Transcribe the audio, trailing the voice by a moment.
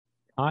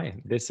Hi,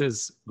 this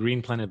is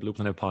Green Planet, Blue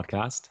Planet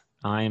podcast.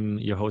 I'm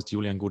your host,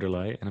 Julian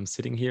Guderlei, and I'm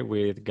sitting here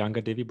with Ganga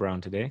Devi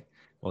Brown today.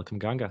 Welcome,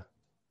 Ganga.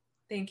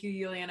 Thank you,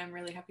 Julian. I'm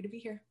really happy to be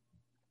here.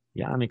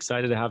 Yeah, I'm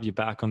excited to have you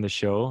back on the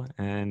show.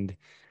 And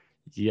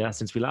yeah,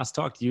 since we last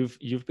talked,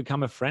 you've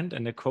become a friend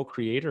and a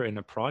co-creator in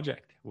a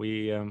project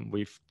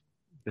we've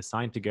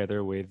designed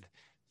together with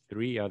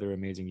three other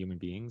amazing human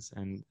beings,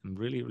 and I'm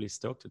really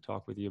stoked to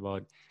talk with you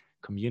about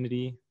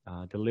community,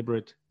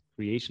 deliberate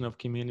creation of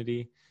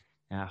community,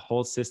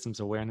 whole systems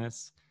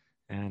awareness,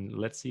 and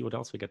let's see what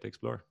else we get to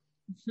explore.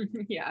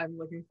 Yeah, I'm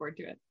looking forward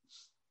to it.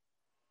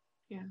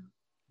 Yeah.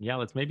 Yeah,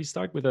 let's maybe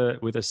start with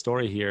a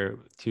story here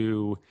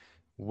to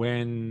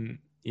when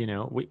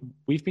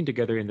we've been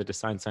together in the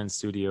Design Science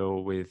Studio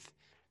with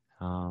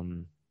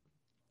um,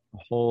 a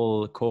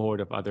whole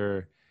cohort of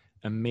other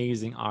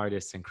amazing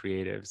artists and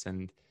creatives,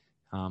 and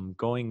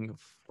going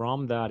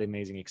from that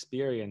amazing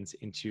experience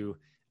into,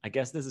 I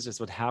guess this is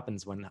just what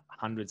happens when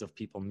hundreds of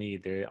people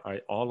meet. There are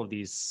all of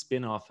these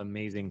spin-off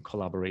amazing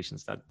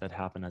collaborations that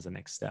happen as a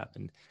next step.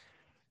 And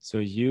so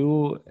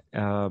you,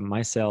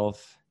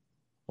 myself,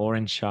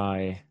 Oren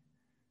Shai,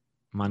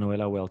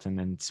 Manuela Welton,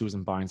 and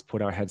Susan Barnes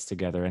put our heads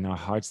together and our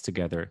hearts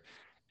together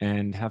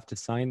and have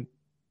designed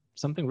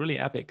something really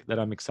epic that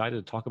I'm excited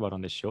to talk about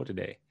on this show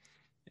today.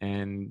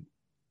 And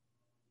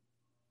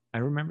I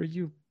remember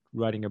you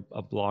writing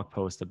a blog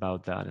post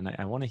about that. And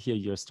I want to hear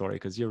your story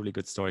because you're a really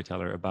good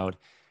storyteller about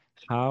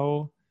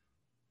how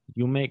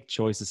you make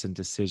choices and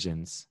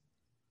decisions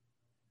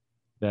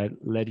that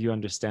let you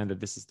understand that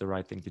this is the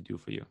right thing to do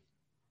for you.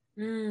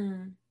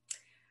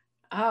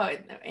 Oh,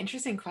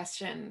 interesting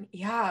question.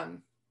 Yeah.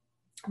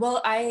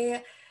 Well,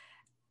 the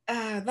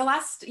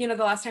last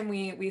time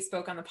we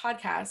spoke on the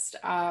podcast,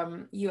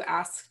 you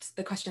asked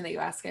the question that you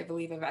ask, I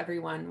believe, of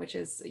everyone, which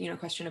is, a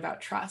question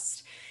about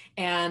trust.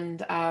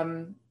 And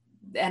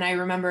I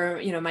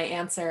remember, my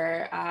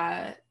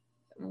answer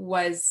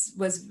was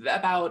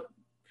about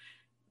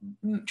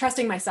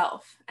trusting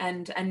myself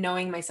and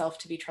knowing myself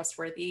to be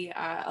trustworthy,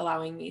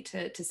 allowing me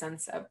to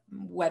sense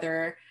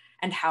whether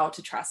and how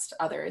to trust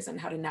others and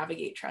how to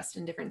navigate trust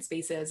in different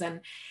spaces.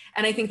 And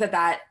I think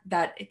that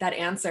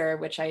answer,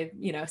 which I,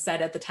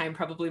 said at the time,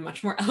 probably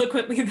much more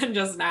eloquently than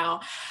just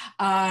now,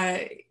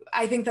 I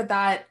think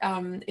that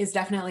is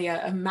definitely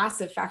a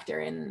massive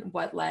factor in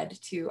what led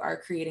to our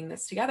creating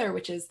this together,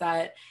 which is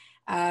that,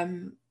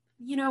 when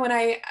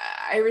I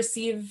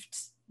received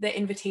the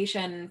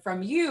invitation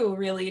from you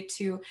really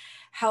to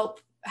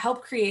help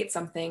create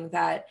something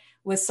that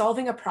was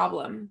solving a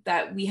problem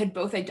that we had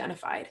both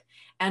identified,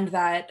 and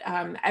that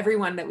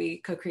everyone that we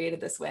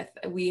co-created this with,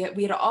 we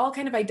had all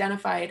kind of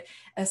identified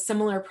a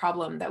similar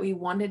problem that we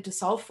wanted to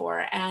solve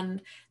for.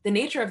 And the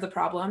nature of the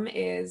problem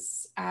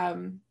is, I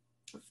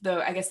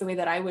guess the way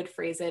that I would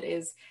phrase it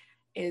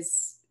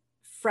is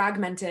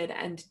fragmented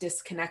and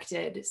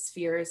disconnected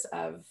spheres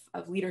of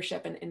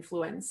leadership and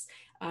influence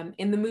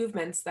in the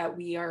movements that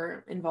we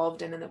are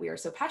involved in and that we are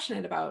so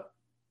passionate about.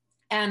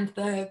 And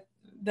the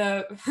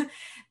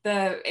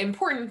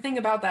important thing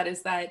about that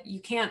is that you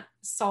can't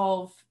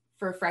solve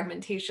for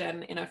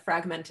fragmentation in a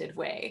fragmented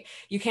way.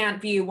 You can't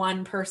be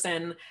one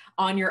person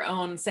on your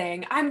own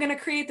saying, I'm going to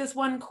create this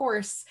one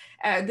course,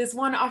 this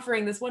one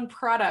offering, this one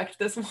product,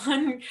 this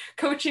one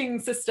coaching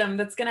system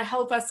that's going to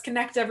help us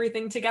connect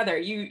everything together.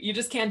 You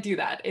just can't do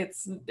that.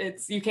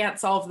 You can't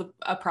solve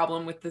a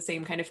problem with the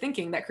same kind of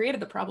thinking that created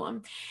the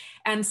problem.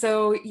 And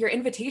so your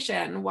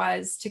invitation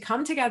was to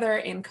come together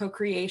in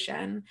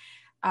co-creation,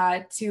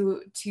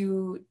 to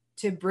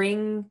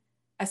bring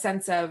a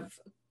sense of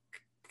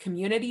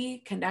community,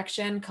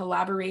 connection,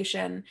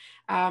 collaboration,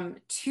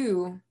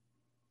 to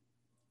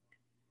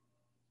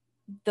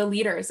the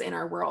leaders in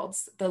our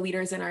worlds, the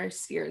leaders in our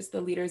spheres,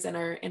 the leaders in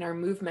our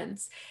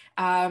movements,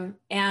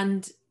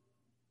 and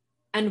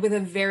with a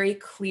very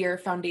clear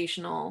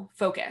foundational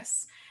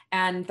focus,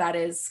 and that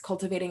is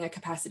cultivating a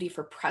capacity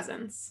for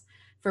presence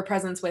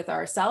with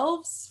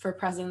ourselves, for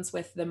presence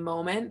with the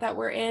moment that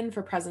we're in,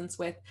 for presence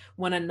with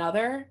one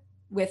another,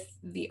 with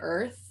the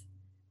earth,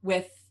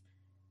 with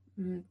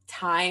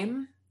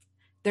time.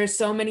 There's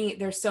so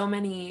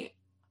many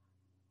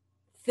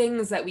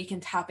things that we can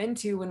tap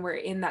into when we're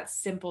in that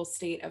simple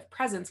state of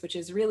presence, which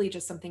is really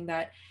just something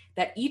that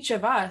each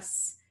of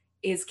us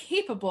is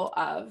capable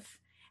of,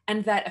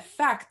 and that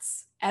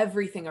affects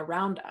everything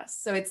around us.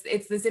 So it's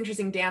this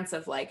interesting dance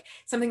of like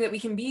something that we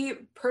can be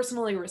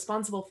personally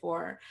responsible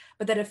for,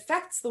 but that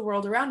affects the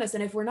world around us.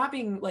 And if we're not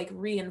being like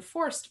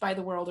reinforced by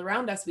the world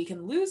around us, we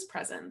can lose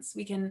presence.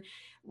 We can,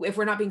 if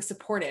we're not being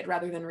supported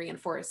rather than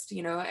reinforced,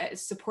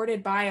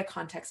 supported by a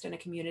context and a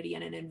community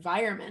and an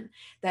environment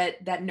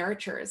that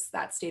nurtures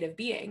that state of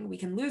being, we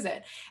can lose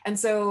it. And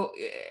so,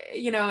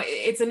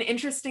 it's an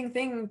interesting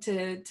thing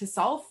to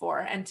solve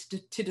for and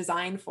to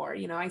design for.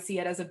 I see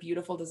it as a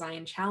beautiful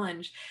design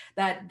challenge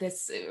that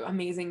this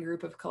amazing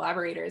group of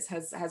collaborators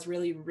has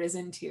really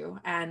risen to.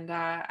 And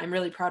I'm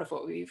really proud of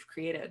what we've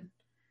created.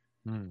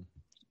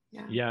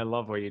 Yeah, I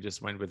love where you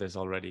just went with this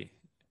already.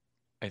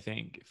 I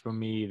think for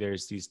me,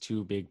 there's these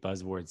two big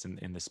buzzwords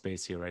in the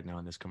space here right now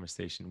in this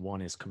conversation.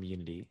 One is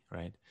community,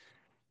 right?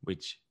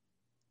 which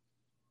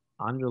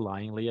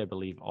underlyingly, I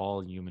believe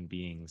all human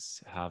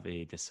beings have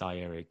a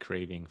desire, a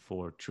craving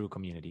for true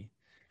community.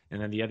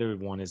 And then the other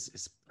one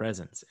is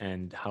presence,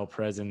 and how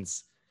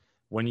presence,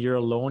 when you're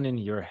alone in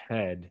your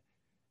head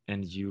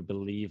and you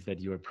believe that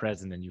you're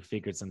present and you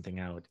figured something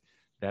out,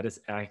 that is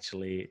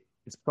actually,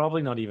 it's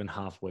probably not even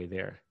halfway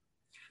there.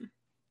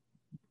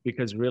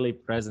 Because really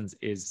presence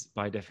is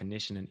by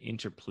definition an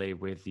interplay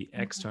with the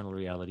external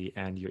reality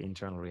and your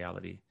internal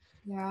reality.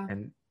 Yeah.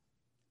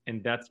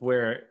 And that's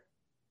where,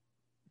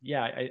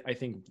 yeah, I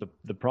think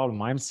the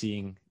problem I'm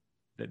seeing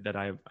that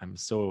I'm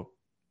so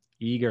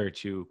eager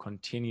to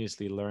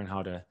continuously learn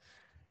how to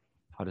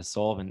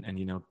solve and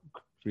you know,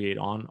 create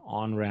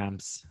on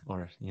ramps,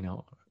 or you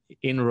know,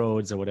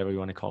 inroads or whatever you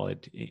want to call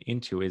it,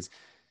 into is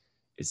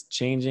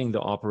changing the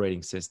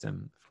operating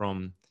system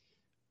from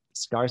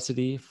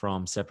scarcity,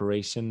 from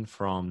separation,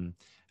 from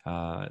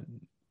hijacked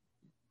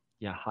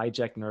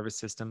nervous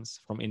systems,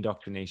 from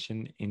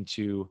indoctrination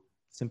into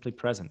simply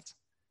presence,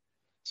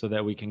 so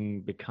that we can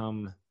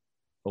become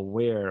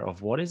aware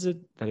of what is it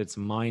that it's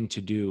mine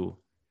to do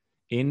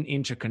in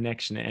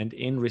interconnection and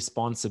in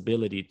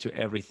responsibility to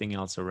everything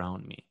else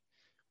around me.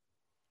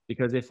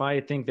 Because if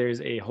I think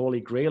there's a holy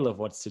grail of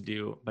what's to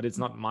do, but it's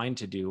not mine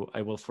to do,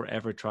 I will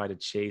forever try to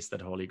chase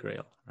that holy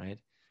grail, right?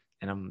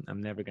 And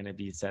I'm never going to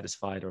be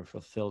satisfied or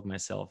fulfilled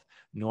myself,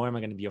 nor am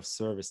I going to be of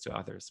service to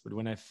others. But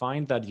when I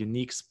find that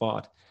unique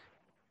spot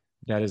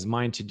that is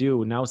mine to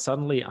do, now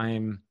suddenly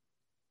I'm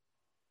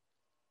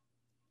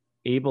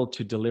able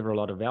to deliver a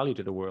lot of value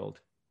to the world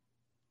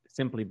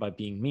simply by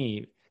being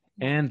me.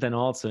 And then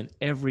also in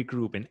every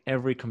group, in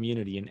every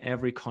community, in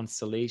every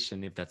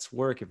constellation, if that's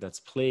work, if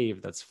that's play,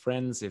 if that's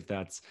friends, if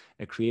that's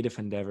a creative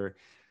endeavor,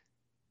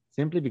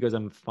 simply because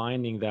I'm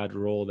finding that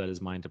role that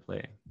is mine to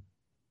play.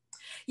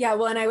 Yeah,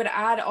 well, and I would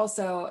add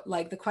also,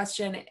 like, the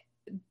question,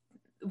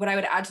 what I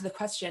would add to the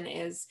question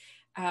is,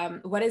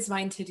 what is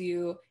mine to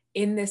do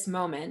in this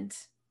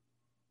moment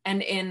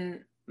and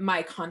in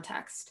my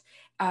context?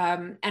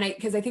 And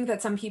because I think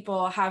that some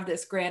people have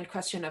this grand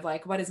question of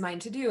like, what is mine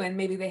to do? And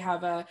maybe they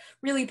have a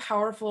really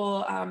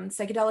powerful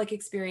psychedelic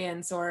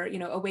experience or, you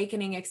know,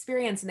 awakening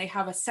experience, and they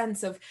have a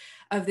sense of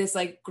this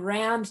like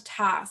grand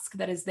task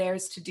that is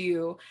theirs to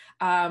do,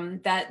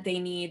 that they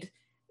need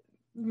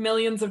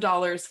millions of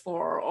dollars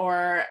for,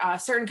 or a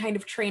certain kind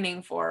of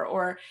training for,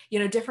 or, you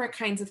know, different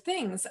kinds of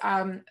things.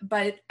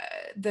 But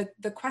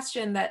the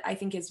question that I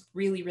think is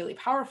really, really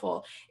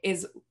powerful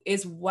is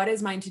what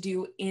is mine to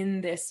do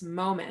in this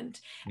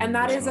moment? And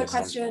that is a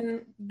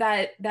question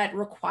that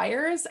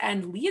requires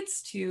and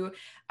leads to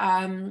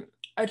a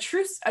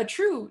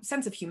true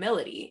sense of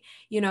humility.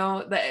 You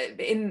know,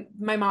 in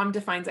my mom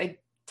defines, I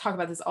talk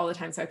about this all the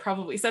time, so I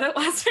probably said it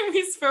last time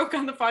we spoke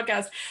on the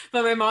podcast,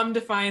 but my mom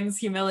defines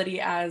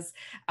humility as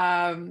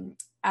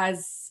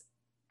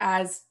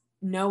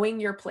knowing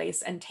your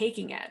place and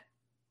taking it.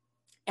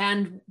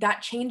 And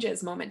that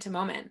changes moment to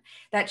moment.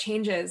 That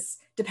changes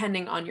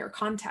depending on your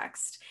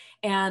context.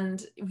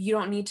 And you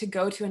don't need to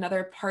go to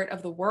another part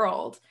of the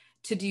world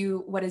to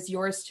do what is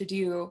yours to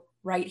do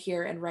right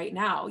here and right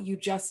now. You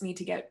just need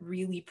to get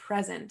really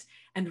present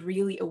and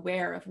really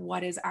aware of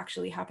what is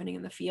actually happening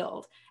in the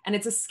field. And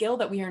it's a skill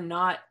that we are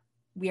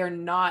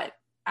not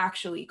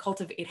actually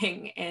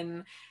cultivating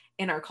in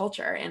our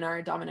culture, in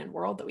our dominant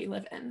world that we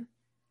live in.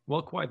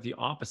 Well, quite the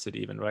opposite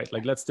even, right?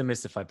 Like, let's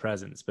demystify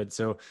presence. But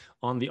so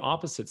on the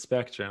opposite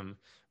spectrum,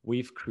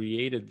 we've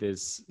created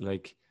this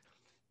like,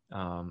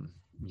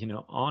 you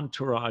know,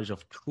 entourage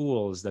of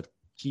tools that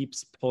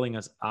keeps pulling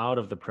us out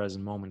of the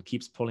present moment,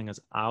 keeps pulling us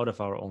out of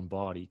our own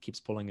body,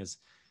 keeps pulling us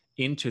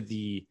into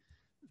the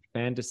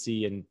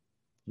fantasy and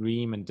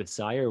dream and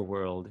desire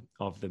world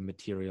of the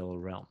material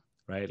realm,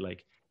 right?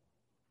 Like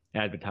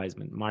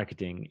advertisement,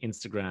 marketing,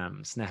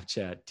 Instagram,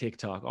 Snapchat,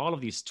 TikTok, all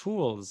of these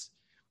tools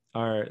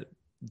are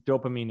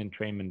dopamine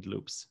entrainment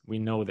loops. We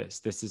know this.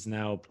 This is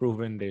now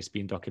proven. There's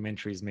been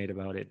documentaries made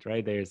about it,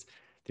 right? There's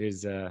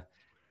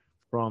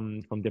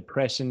from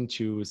depression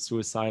to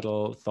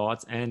suicidal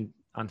thoughts, and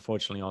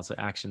unfortunately also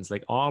actions.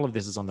 Like, all of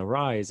this is on the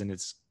rise, and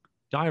it's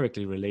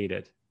directly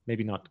related,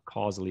 maybe not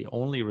causally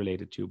only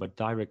related to, but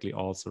directly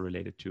also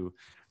related to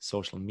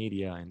social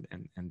media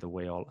and the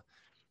way all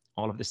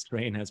of this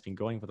strain has been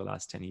going for the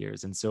last 10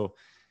 years. And so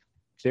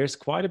there's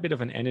quite a bit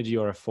of an energy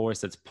or a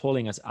force that's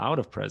pulling us out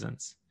of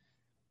presence.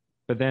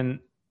 But then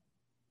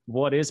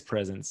what is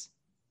presence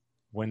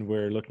when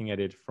we're looking at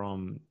it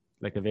from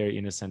like a very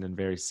innocent and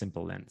very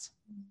simple lens?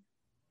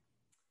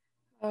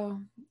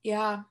 Oh,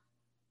 yeah.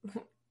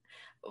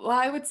 Well,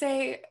 I would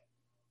say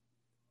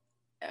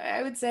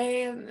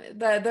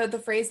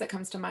the phrase that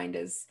comes to mind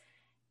is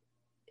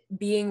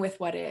being with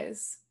what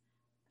is.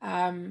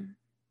 And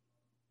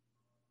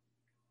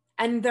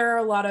there are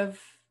a lot of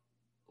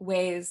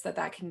ways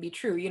that can be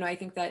true. You know, I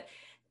think that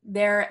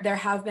there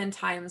have been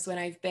times when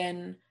I've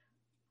been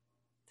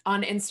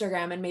on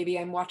Instagram and maybe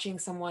I'm watching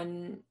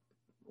someone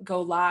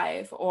go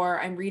live, or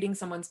I'm reading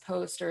someone's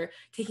post or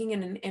taking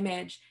in an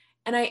image,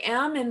 and I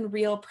am in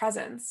real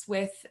presence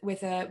with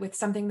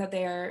something that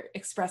they are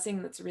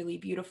expressing that's really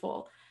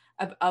beautiful.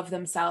 of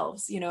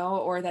themselves,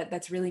 or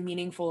that's really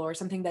meaningful, or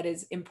something that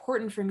is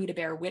important for me to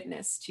bear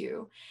witness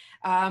to.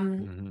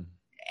 Mm-hmm.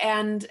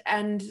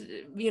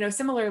 And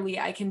similarly,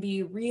 I can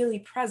be really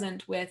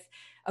present with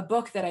a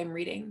book that I'm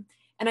reading,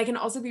 and I can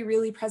also be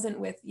really present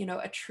with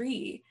a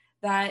tree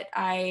that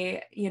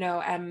I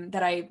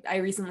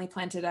recently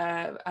planted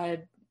a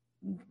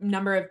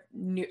number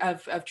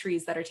of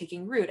trees that are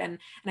taking root, and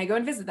I go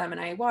and visit them,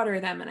 and I water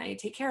them, and I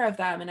take care of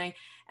them, and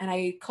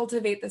I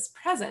cultivate this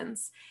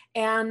presence.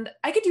 And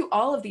I could do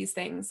all of these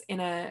things in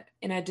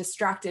a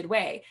distracted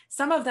way.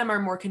 Some of them are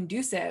more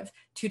conducive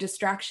to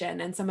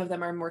distraction, and some of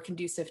them are more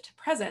conducive to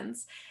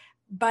presence.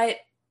 But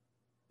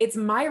it's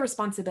my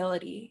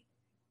responsibility,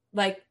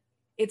 like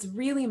it's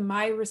really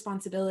my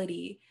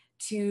responsibility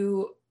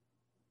to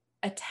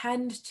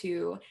attend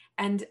to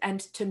and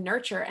to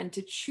nurture and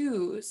to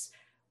choose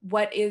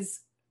what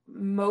is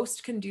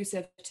most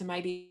conducive to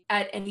my being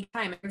at any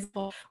time. For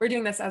example, we're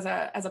doing this as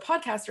a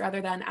podcast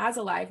rather than as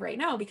a live right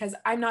now, because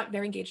I'm not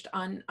very engaged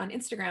on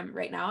Instagram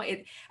right now.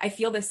 I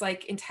feel this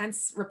like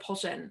intense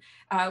repulsion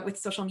with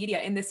social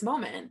media in this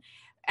moment.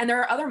 And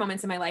there are other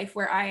moments in my life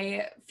where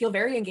I feel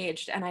very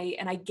engaged, and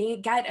I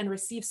get and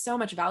receive so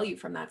much value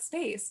from that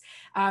space.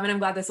 And I'm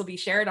glad this will be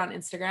shared on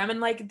Instagram. And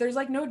like, there's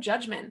like no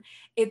judgment.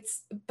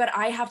 But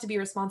I have to be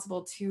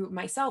responsible to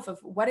myself of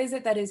what is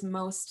it that is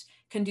most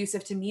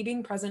conducive to me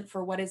being present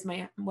for what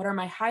are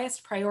my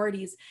highest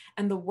priorities,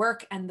 and the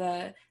work and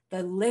the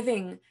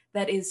living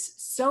that is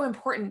so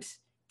important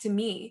to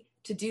me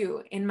to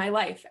do in my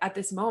life at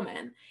this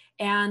moment.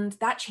 And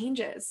that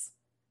changes.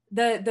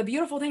 The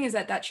beautiful thing is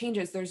that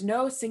changes. There's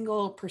no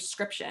single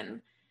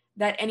prescription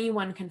that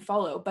anyone can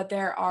follow, but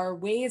there are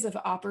ways of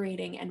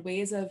operating and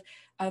ways of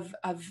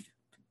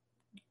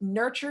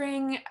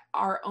nurturing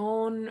our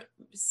own,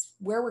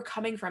 where we're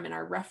coming from and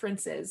our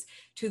references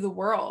to the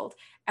world,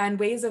 and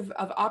ways of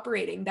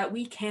operating that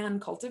we can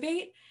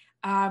cultivate.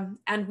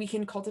 And we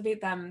can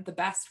cultivate them the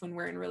best when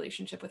we're in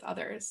relationship with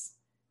others.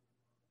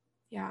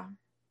 Yeah.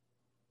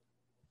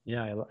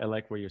 Yeah, I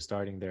like where you're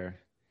starting there.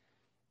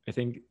 I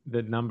think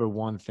the number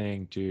one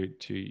thing to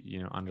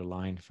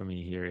underline for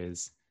me here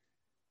is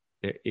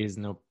there is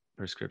no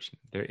prescription.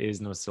 There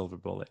is no silver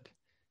bullet.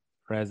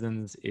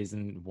 Presence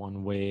isn't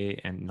one way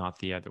and not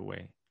the other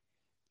way.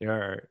 There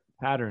are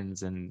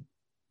patterns and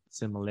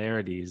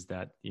similarities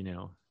that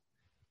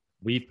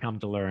we've come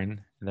to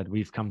learn, that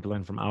we've come to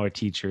learn from our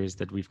teachers,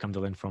 that we've come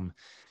to learn from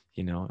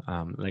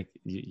like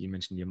you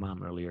mentioned your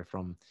mom earlier,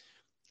 from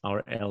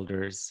our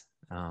elders,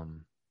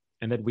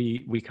 and that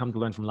we come to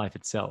learn from life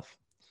itself.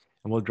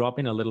 And we'll drop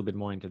in a little bit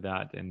more into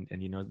that, and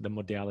the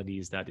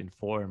modalities that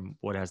inform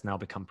what has now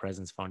become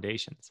Presence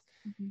Foundations.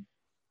 Mm-hmm.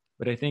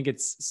 But I think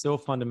it's so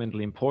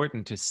fundamentally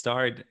important to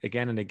start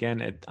again and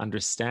again at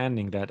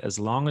understanding that as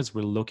long as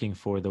we're looking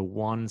for the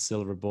one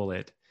silver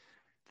bullet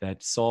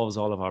that solves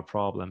all of our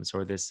problems,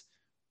 or this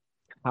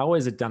how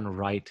is it done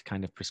right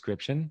kind of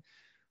prescription,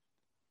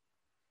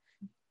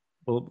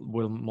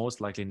 we'll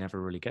most likely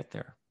never really get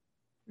there.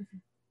 Mm-hmm.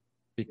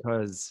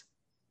 Because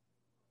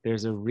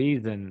there's a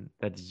reason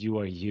that you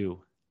are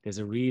you. There's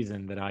a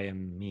reason that I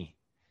am me,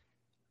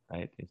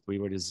 right? If we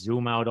were to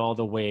zoom out all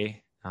the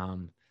way,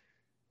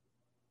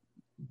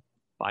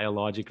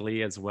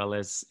 biologically as well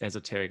as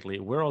esoterically,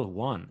 we're all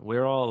one.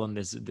 We're all on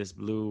this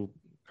blue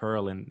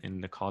pearl in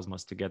the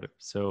cosmos together.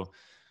 So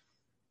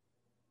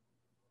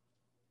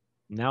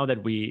now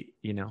that we,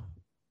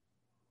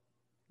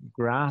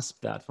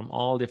 grasp that from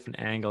all different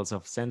angles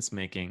of sense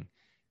making,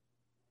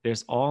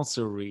 there's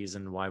also a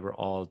reason why we're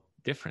all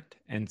different.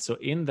 And so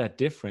in that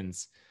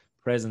difference,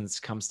 presence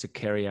comes to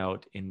carry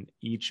out in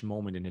each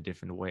moment in a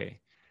different way.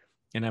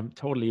 And I'm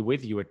totally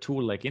with you. A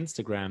tool like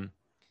Instagram,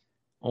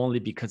 only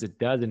because it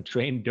doesn't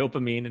train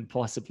dopamine and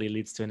possibly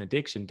leads to an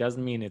addiction,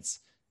 doesn't mean it's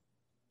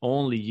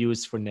only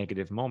used for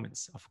negative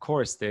moments. Of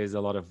course, there's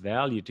a lot of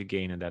value to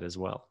gain in that as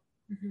well.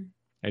 Mm-hmm.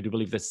 I do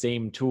believe the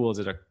same tools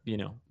that are,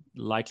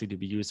 likely to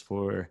be used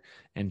for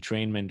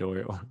entrainment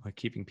or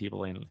keeping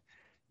people in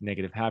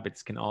negative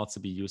habits can also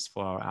be used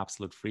for our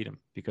absolute freedom,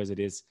 because it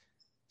is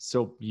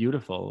so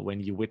beautiful when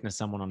you witness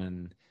someone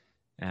on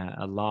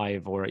a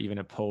live or even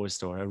a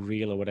post or a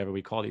reel or whatever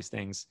we call these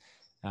things,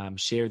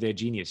 share their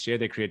genius, share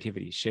their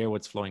creativity, share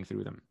what's flowing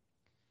through them.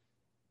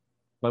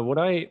 But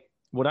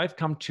what I've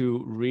come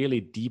to really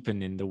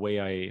deepen in the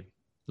way I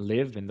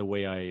live, in the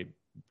way I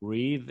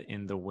breathe,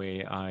 in the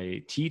way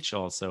I teach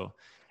also,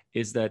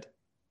 is that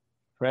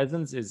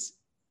presence is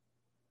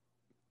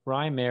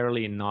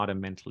primarily not a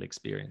mental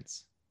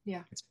experience.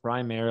 Yeah. It's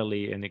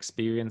primarily an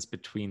experience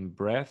between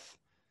breath,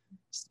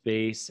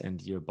 space,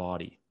 and your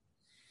body.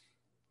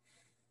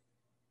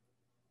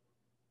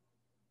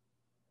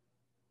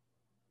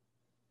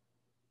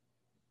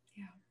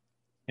 Yeah.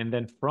 And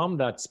then from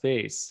that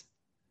space,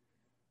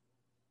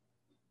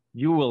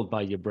 you will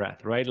by your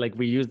breath, right? Like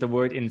we use the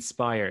word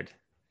inspired.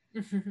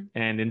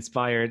 And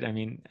inspired, I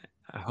mean,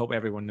 I hope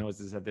everyone knows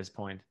this at this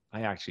point.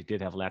 I actually did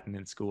have Latin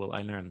in school.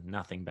 I learned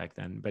nothing back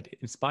then, but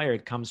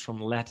inspired comes from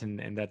Latin,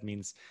 and that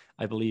means,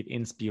 I believe,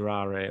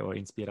 inspirare or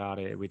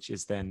inspirare, which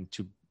is then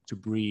to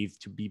breathe,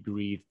 to be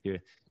breathed,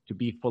 to to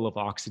be full of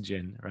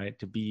oxygen, right?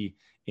 To be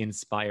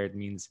inspired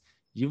means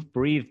you've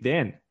breathed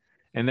in,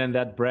 and then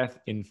that breath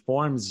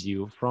informs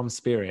you from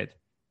spirit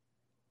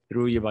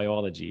through your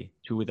biology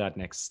to that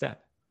next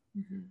step.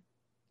 Mm-hmm.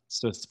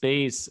 So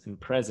space and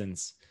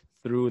presence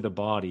through the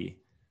body.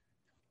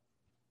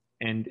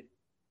 And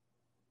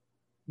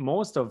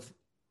most of,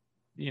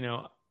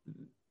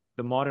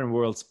 the modern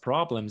world's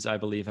problems, I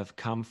believe, have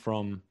come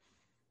from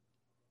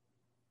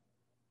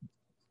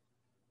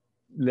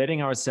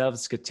letting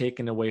ourselves get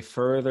taken away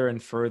further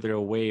and further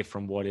away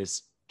from what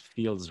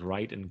feels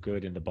right and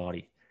good in the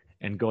body,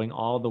 and going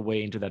all the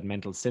way into that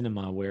mental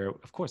cinema where,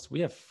 of course, we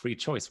have free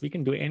choice. We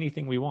can do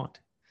anything we want.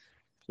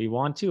 If we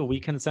want to, we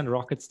can send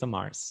rockets to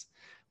Mars.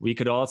 We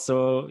could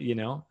also,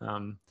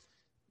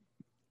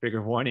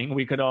 trigger warning,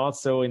 we could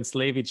also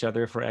enslave each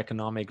other for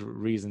economic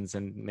reasons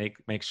and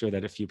make sure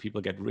that a few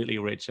people get really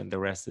rich and the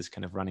rest is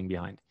kind of running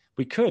behind.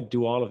 We could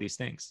do all of these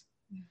things.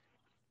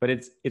 But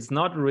it's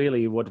not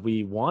really what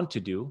we want to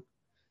do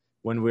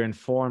when we're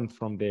informed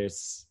from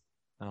this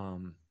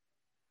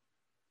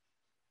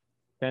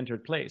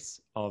centered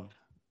place of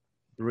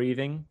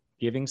breathing,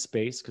 giving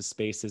space, because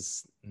space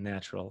is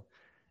natural,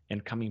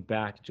 and coming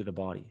back to the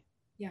body.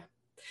 Yeah.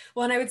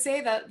 Well, and I would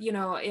say that,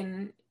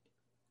 in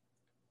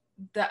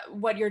that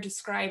what you're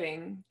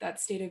describing, that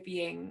state of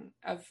being,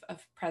 of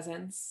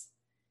presence,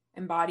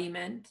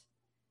 embodiment,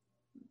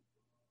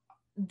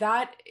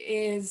 that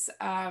is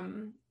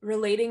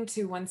relating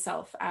to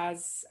oneself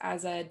as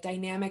a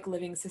dynamic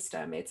living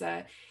system. It's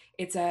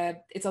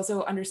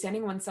also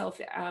understanding oneself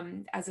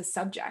as a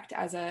subject,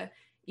 as a,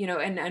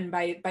 and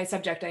by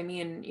subject I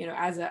mean,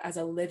 as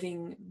a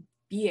living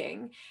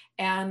being.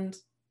 And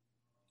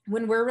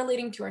when we're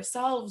relating to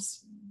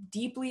ourselves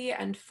deeply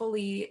and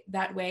fully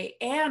that way,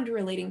 and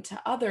relating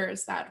to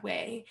others that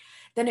way,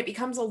 then it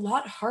becomes a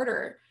lot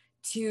harder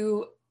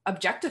to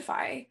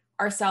objectify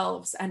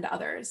ourselves and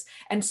others.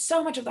 And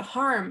so much of the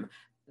harm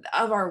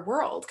of our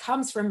world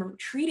comes from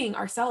treating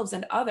ourselves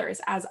and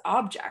others as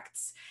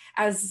objects,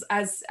 as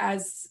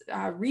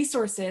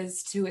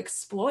resources to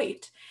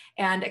exploit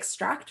and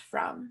extract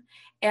from.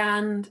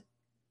 And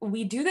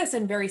we do this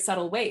in very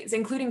subtle ways,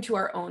 including to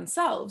our own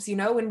selves.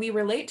 When we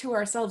relate to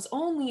ourselves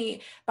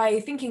only by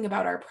thinking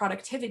about our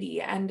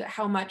productivity and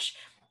how much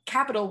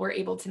capital we're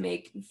able to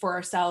make for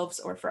ourselves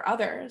or for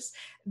others,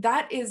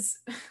 that is,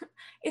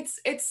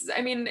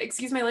 I mean,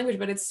 excuse my language,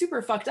 but it's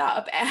super fucked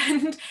up,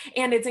 and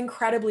it's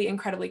incredibly,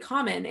 incredibly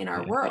common in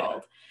our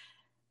world.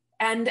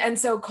 And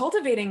so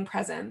cultivating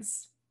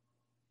presence,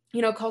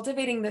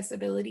 cultivating this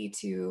ability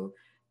to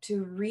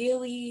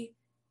really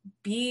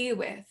be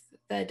with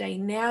the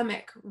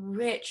dynamic,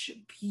 rich,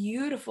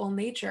 beautiful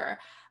nature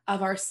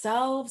of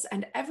ourselves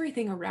and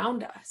everything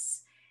around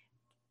us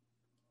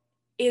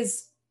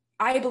is,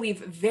 I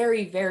believe,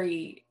 very,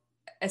 very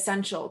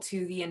essential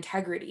to the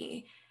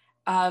integrity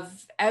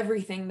of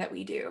everything that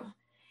we do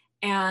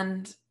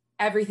and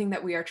everything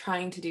that we are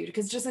trying to do.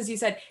 Because just as you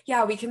said,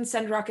 yeah, we can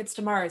send rockets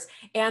to Mars,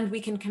 and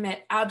we can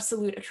commit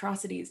absolute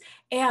atrocities,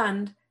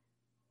 and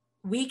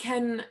we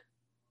can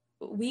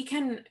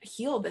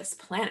heal this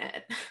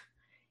planet.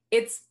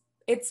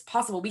 It's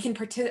possible. We can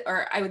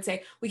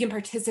we can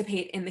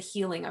participate in the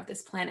healing of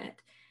this planet,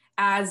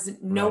 as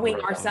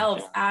knowing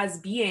ourselves as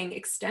being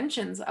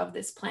extensions of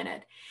this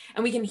planet.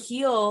 And we can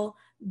heal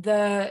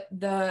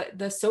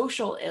the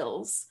social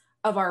ills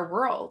of our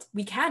world.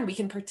 We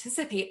can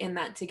participate in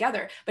that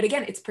together. But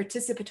again, it's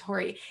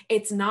participatory.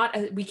 It's not,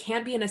 we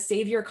can't be in a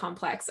savior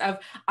complex of,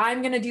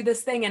 I'm going to do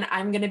this thing and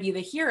I'm going to be the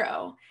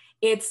hero.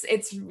 It's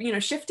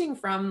shifting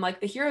from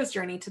like the hero's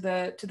journey to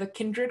the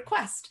kindred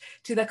quest,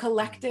 to the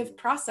collective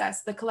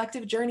process, the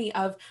collective journey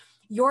of,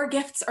 your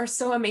gifts are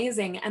so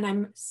amazing, and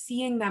I'm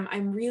seeing them,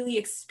 I'm really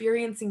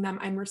experiencing them,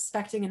 I'm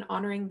respecting and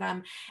honoring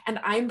them, and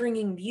I'm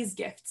bringing these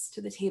gifts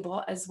to the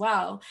table as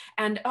well.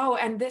 And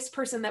and this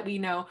person that we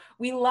know,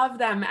 we love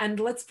them, and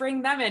let's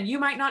bring them in. You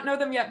might not know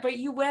them yet, but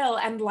you will.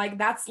 And like,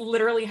 that's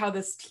literally how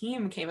this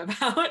team came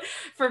about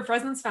for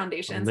Presence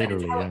Foundations.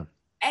 Literally, and yeah.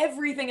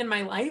 Everything in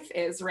my life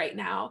is right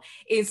now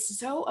is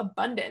so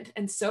abundant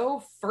and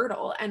so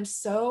fertile and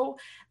so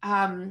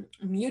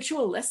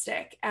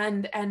mutualistic,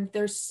 and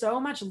there's so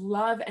much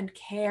love and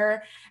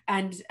care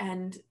and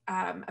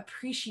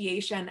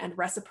appreciation and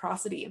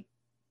reciprocity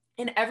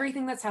in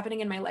everything that's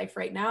happening in my life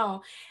right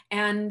now.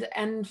 And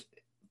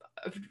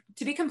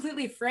to be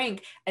completely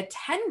frank,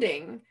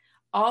 attending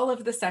all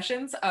of the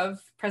sessions of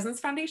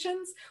Presence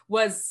Foundations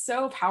was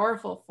so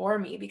powerful for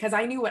me, because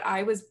I knew what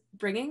I was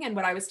bringing and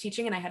what I was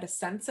teaching, and I had a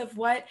sense of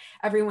what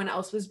everyone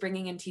else was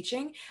bringing and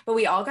teaching. But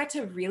we all got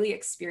to really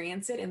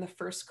experience it in the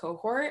first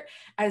cohort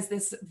as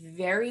this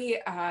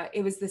very,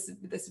 it was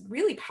this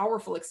really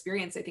powerful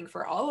experience, I think,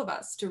 for all of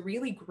us to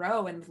really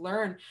grow and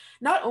learn,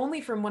 not only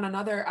from one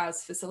another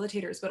as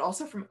facilitators, but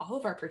also from all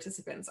of our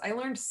participants. I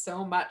learned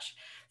so much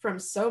from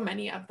so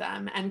many of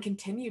them and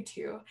continue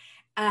to.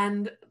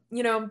 And,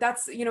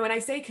 that's, when I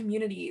say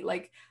community,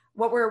 like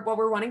what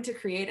we're wanting to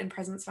create in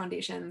Presence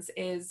Foundations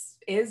is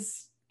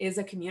is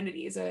a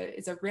community, is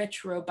a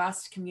rich,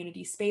 robust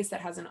community space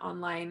that has an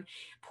online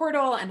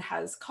portal and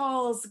has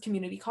calls,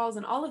 community calls,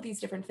 and all of these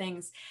different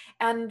things.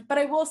 But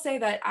I will say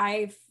that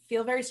I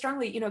feel very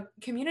strongly,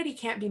 community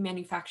can't be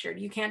manufactured.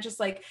 You can't just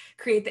like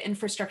create the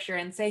infrastructure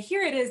and say,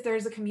 here it is,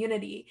 there's a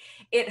community.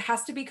 It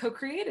has to be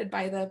co-created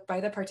by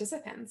the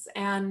participants.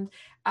 And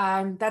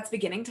that's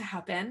beginning to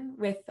happen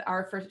with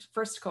our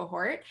first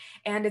cohort.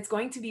 And it's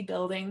going to be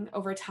building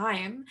over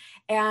time.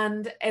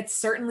 And it's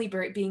certainly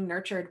being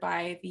nurtured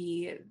by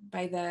the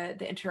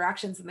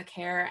interactions and the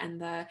care and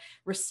the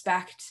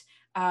respect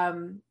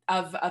of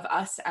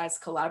us as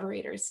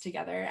collaborators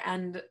together.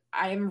 And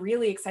I'm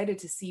really excited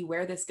to see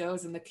where this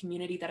goes in the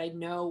community that I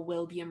know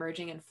will be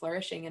emerging and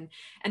flourishing,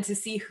 and to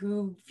see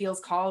who feels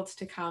called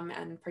to come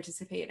and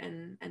participate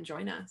and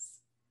join us.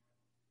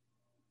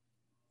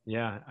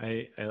 Yeah,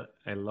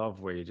 I love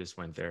where you just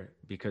went there,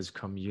 because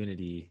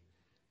community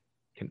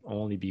can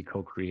only be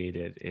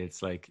co-created.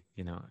 It's like,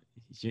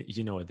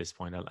 at this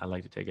point, I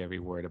like to take every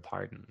word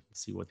apart and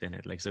see what's in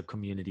it. Like, so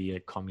community,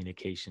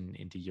 communication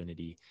into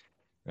unity,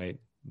 right?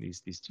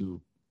 These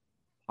two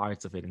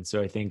parts of it. And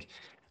so I think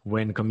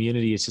when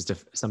community is just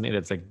something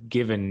that's like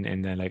given,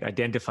 and then like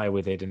identify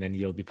with it, and then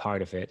you'll be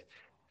part of it,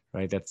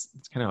 right? That's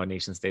kind of how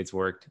nation states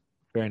worked.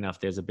 Fair enough.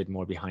 There's a bit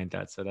more behind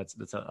that. So that's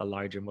a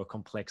larger, more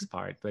complex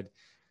part, but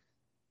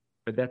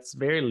that's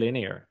very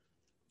linear.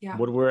 Yeah.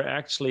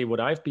 What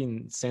I've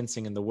been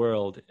sensing in the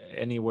world,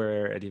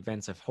 anywhere at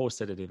events I've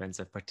hosted, at events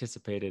I've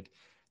participated,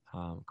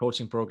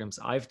 coaching programs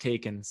I've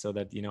taken so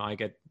that, I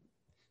get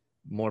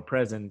more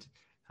present,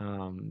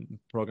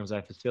 programs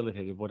I've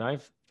facilitated, what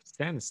I've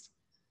sensed,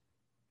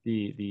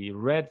 the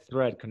red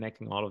thread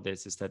connecting all of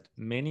this is that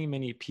many,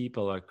 many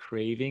people are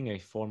craving a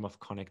form of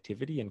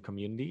connectivity and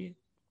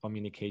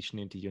communication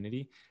into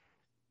unity.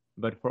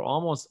 But for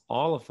almost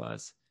all of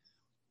us,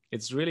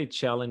 it's really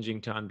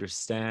challenging to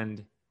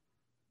understand,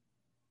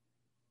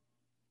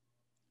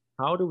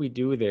 how do we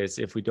do this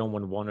if we don't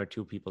want one or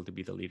two people to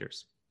be the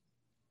leaders?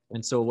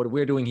 And so what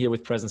we're doing here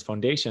with Presence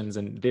Foundations,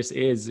 and this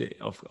is,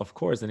 of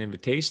course, an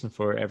invitation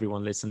for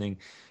everyone listening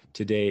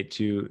today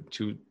to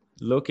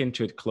look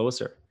into it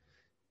closer.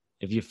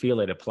 If you feel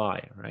it,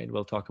 apply, right?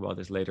 We'll talk about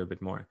this later a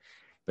bit more.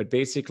 But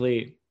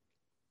basically,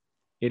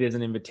 it is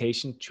an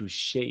invitation to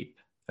shape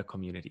a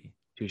community,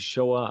 to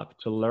show up,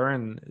 to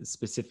learn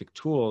specific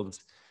tools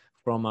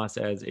from us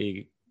as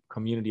a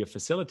community of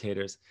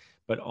facilitators,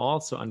 but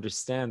also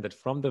understand that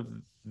from the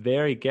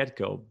very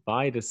get-go,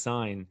 by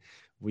design,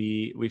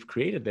 we've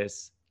created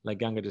this, like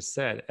Ganga just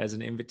said, as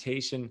an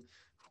invitation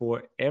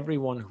for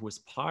everyone who is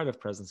part of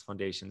Presence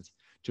Foundations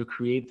to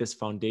create this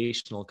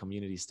foundational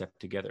community step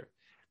together.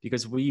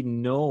 Because we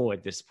know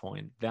at this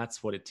point,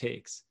 that's what it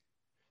takes.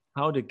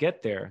 How to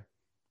get there,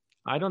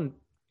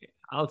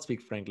 I'll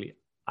speak frankly,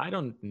 I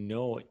don't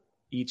know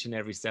each and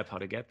every step how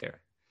to get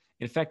there.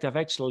 In fact, I've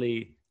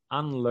actually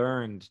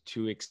unlearned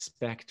to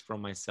expect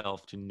from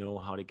myself to know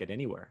how to get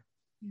anywhere.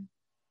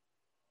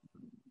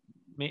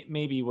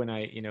 Maybe when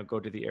I go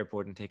to the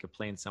airport and take a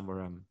plane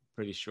somewhere, I'm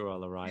pretty sure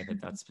I'll arrive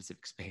at that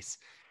specific space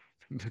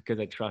because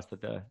I trust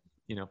that the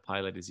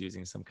pilot is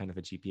using some kind of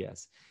a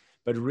GPS.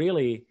 But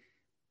really,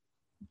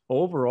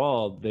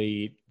 overall,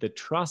 the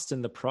trust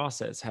in the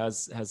process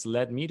has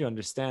led me to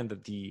understand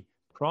that the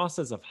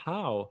process of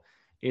how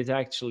is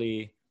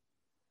actually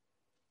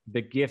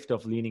the gift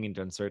of leaning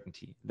into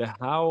uncertainty. The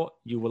how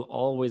you will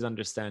always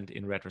understand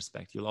in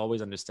retrospect. You'll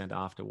always understand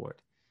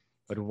afterward.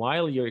 But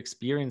while you're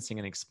experiencing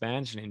an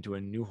expansion into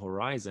a new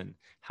horizon,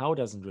 how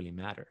doesn't really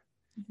matter.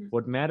 Mm-hmm.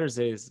 What matters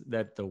is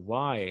that the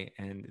why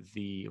and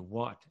the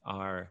what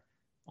are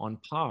on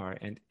par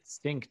and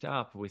synced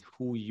up with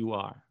who you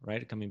are,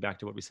 right? Coming back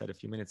to what we said a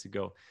few minutes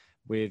ago,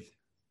 with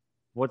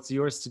what's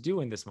yours to do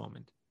in this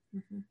moment.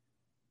 Mm-hmm.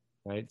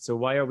 Right? So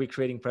why are we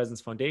creating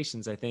Presence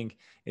Foundations? I think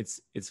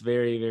it's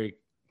very, very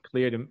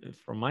clear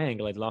from my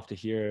angle. I'd love to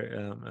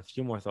hear a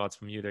few more thoughts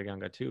from you there,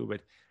 Ganga, too.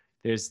 But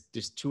there's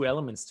two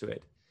elements to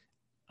it.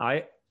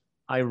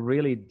 I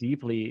really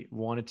deeply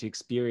wanted to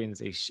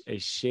experience a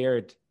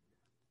shared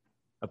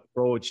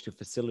approach to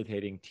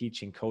facilitating,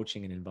 teaching,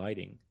 coaching, and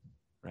inviting,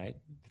 right?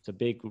 It's a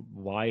big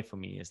why for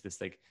me, is this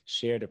like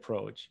shared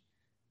approach,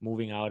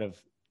 moving out of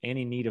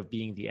any need of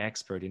being the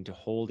expert into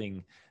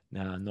holding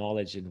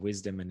knowledge and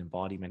wisdom and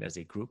embodiment as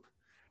a group.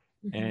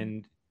 Mm-hmm.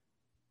 And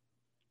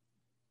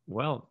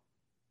well,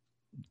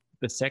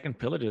 the second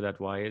pillar to that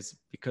why is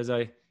because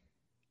I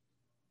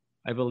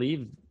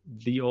believe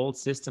the old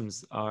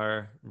systems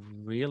are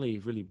really,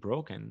 really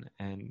broken.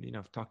 And,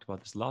 I've talked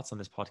about this lots on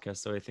this podcast,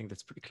 so I think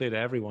that's pretty clear to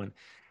everyone.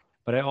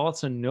 But I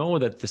also know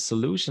that the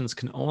solutions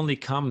can only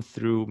come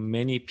through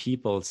many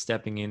people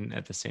stepping in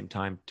at the same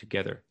time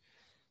together.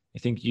 I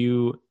think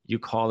you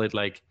call it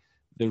like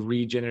the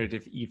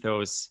regenerative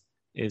ethos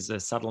is a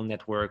subtle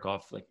network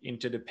of like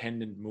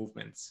interdependent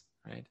movements,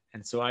 right?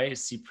 And so I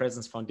see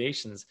Presence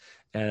Foundations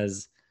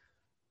as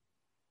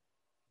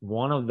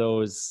one of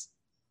those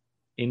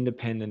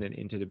independent and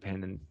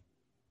interdependent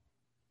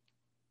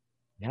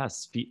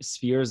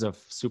spheres of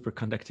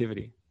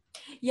superconductivity.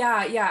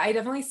 Yeah, I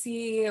definitely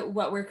see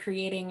what we're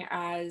creating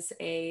as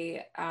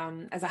a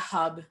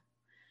hub,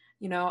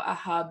 a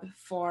hub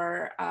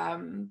for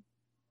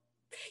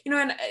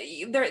and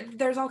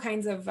there's all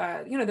kinds of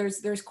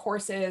there's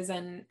courses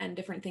and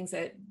different things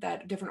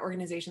that different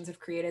organizations have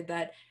created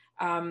that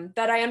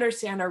I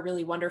understand are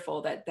really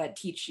wonderful, that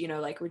teach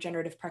like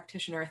regenerative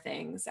practitioner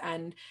things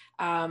and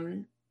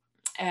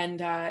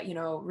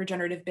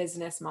regenerative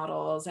business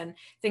models and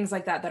things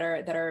like that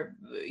are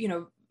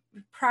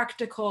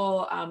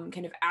practical,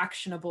 kind of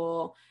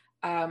actionable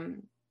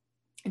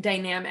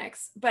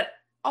dynamics. But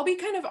I'll be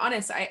kind of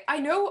honest, I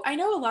know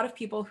a lot of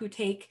people who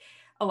take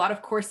a lot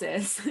of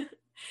courses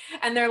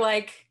and they're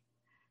like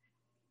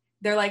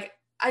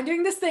I'm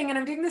doing this thing and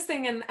I'm doing this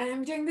thing and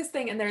I'm doing this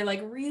thing, and they're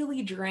like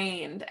really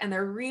drained and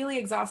they're really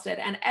exhausted,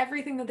 and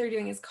everything that they're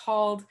doing is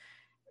called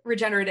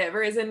regenerative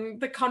or is in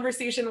the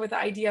conversation with the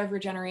idea of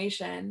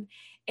regeneration.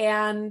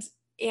 And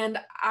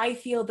I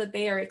feel that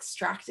they are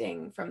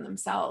extracting from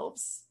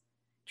themselves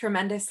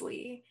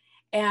tremendously.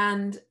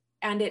 And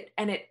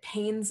it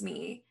pains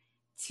me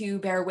to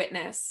bear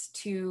witness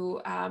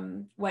to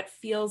what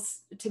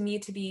feels to me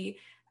to be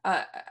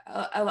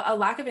a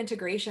lack of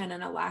integration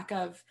and a lack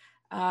of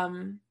a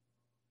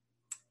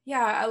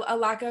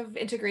lack of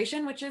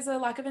integration, which is a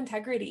lack of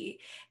integrity,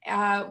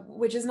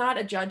 which is not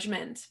a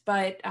judgment,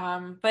 but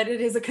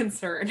it is a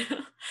concern.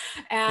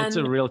 And it's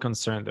a real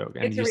concern, though,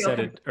 and you said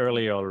concern. it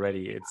earlier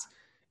already.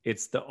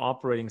 It's the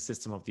operating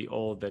system of the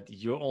old, that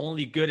you're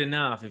only good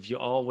enough if you're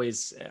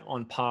always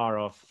on par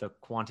of the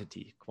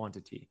quantity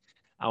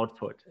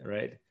output,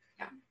 right?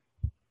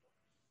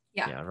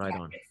 Yeah, right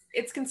on.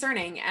 It's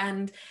concerning.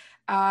 And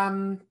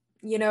and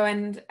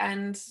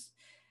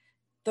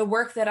the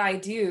work that I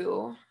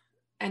do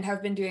and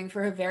have been doing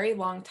for a very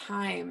long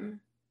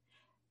time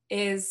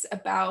is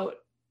about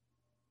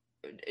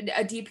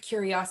a deep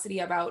curiosity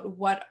about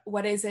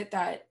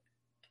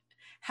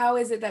how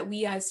is it that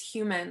we as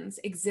humans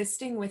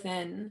existing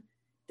within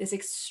this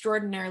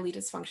extraordinarily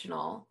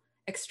dysfunctional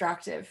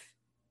extractive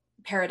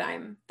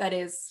paradigm that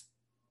is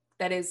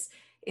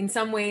in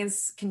some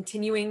ways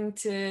continuing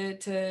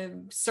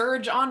to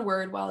surge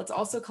onward while it's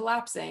also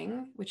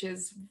collapsing, which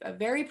is a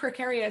very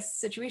precarious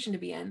situation to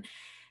be in.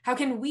 How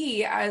can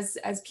we as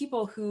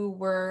people who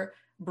were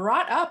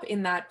brought up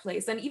in that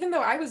place, and even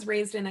though I was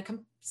raised in a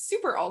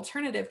super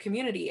alternative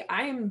community,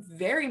 I am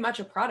very much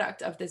a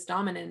product of this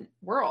dominant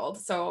world.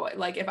 So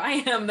like if I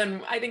am,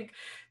 then I think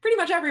pretty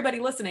much everybody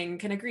listening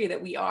can agree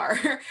that we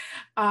are.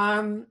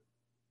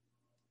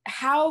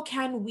 How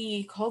can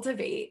we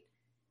cultivate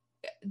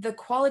the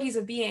qualities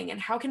of being, and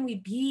how can we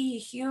be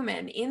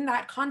human in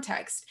that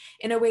context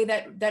in a way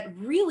that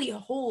really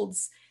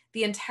holds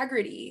the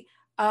integrity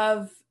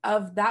of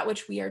that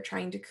which we are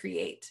trying to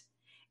create?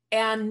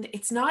 And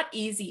it's not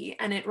easy,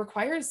 and it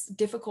requires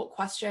difficult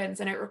questions,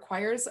 and it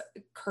requires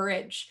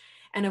courage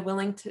and a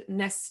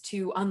willingness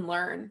to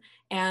unlearn,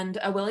 and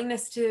a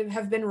willingness to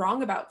have been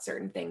wrong about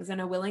certain things,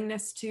 and a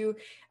willingness to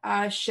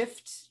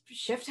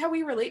shift how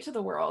we relate to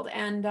the world.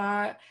 And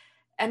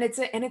it's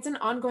an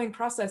ongoing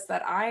process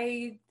that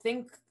I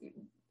think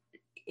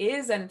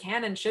is and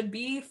can and should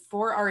be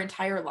for our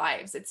entire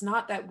lives. It's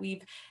not that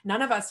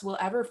none of us will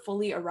ever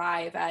fully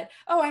arrive at,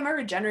 oh, I'm a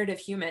regenerative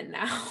human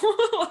now.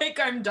 Like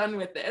I'm done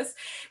with this.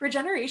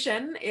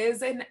 Regeneration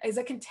is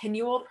a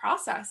continual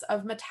process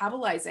of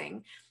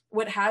metabolizing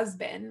what has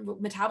been,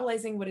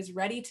 metabolizing what is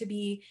ready to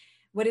be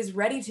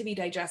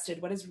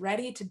digested, what is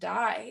ready to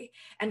die,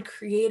 and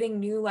creating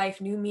new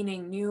life, new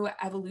meaning, new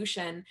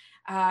evolution,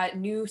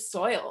 new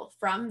soil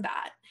from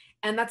that.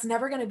 And that's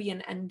never going to be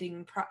an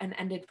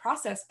ended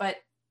process. But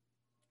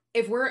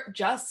if we're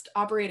just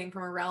operating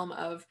from a realm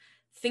of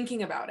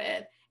thinking about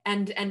it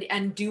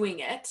and doing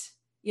it,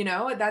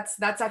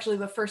 that's actually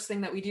the first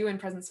thing that we do in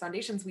Presence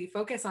Foundations. We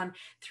focus on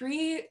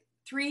three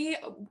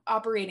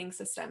operating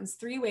systems,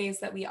 three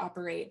ways that we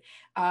operate.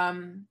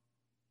 And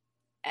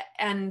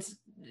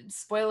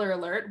spoiler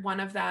alert, one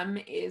of them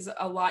is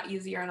a lot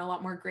easier and a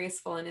lot more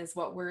graceful, and is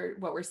what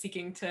we're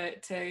seeking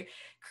to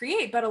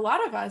create. But a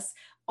lot of us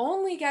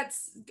only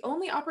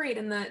operate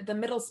in the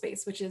middle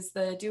space, which is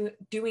the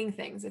doing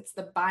things. It's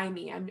the by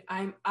me.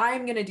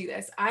 I'm going to do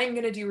this. I'm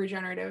going to do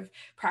regenerative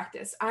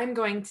practice. I'm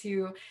going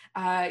to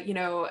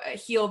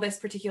heal this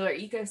particular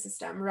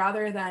ecosystem,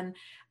 rather than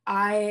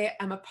I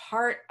am a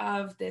part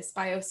of this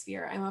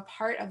biosphere. I'm a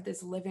part of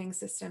this living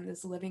system,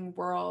 this living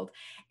world,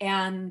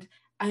 and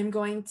I'm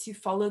going to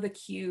follow the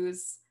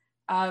cues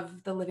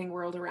of the living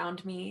world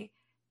around me.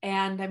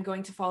 And I'm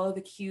going to follow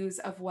the cues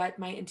of what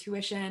my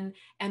intuition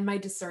and my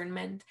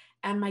discernment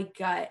and my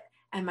gut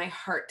and my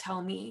heart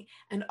tell me.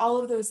 And all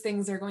of those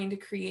things are going to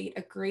create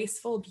a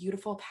graceful,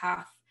 beautiful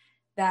path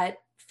that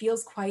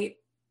feels quite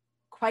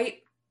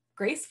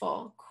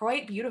graceful,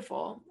 quite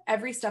beautiful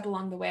every step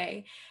along the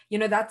way.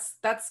 That's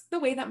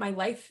the way that my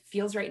life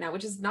feels right now,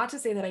 which is not to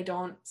say that I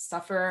don't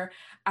suffer,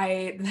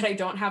 that I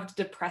don't have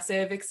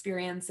depressive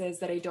experiences,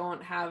 that I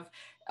don't have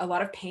a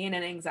lot of pain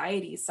and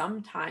anxiety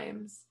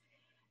sometimes.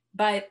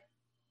 But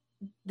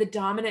the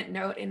dominant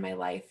note in my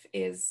life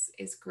is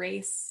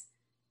grace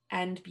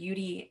and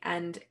beauty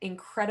and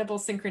incredible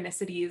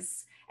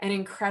synchronicities and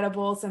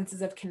incredible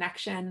senses of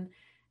connection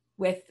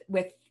with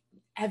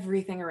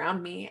everything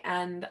around me,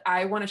 and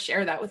I want to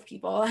share that with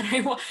people.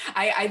 And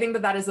I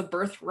think that is a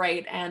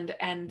birthright and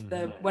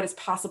the what is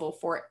possible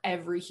for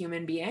every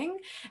human being,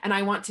 and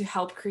I want to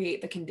help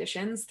create the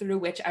conditions through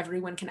which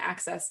everyone can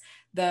access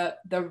the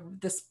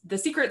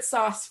secret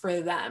sauce for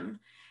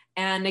them.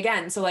 And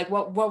again, so like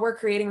what we're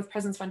creating with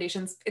Presence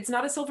Foundations, it's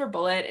not a silver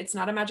bullet, it's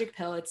not a magic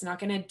pill, it's not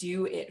going to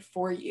do it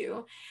for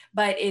you,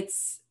 but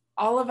it's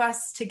all of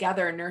us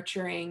together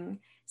nurturing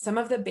some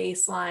of the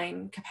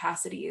baseline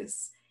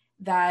capacities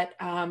that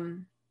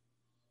and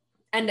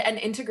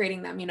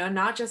integrating them,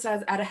 not just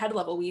as at a head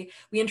level. We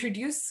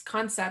introduce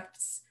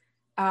concepts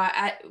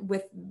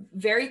with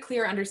very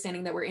clear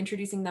understanding that we're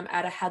introducing them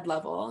at a head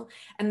level,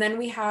 and then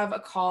we have a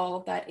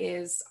call that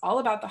is all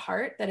about the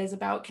heart, that is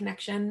about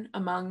connection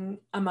among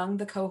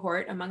the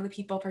cohort, among the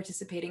people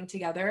participating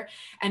together,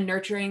 and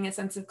nurturing a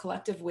sense of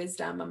collective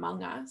wisdom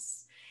among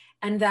us.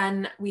 And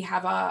then we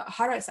have a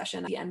Hara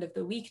session at the end of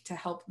the week to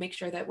help make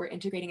sure that we're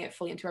integrating it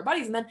fully into our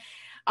bodies. And then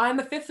on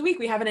the 5th week,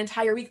 we have an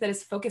entire week that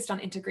is focused on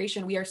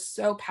integration. We are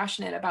so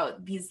passionate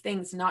about these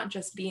things, not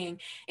just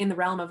being in the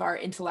realm of our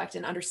intellect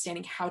and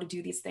understanding how to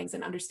do these things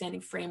and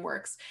understanding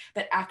frameworks,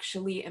 but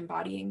actually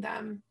embodying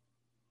them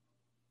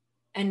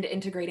and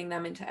integrating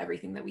them into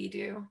everything that we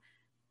do.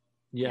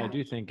 Yeah, I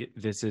do think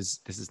this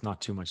is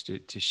not too much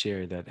to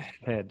share. That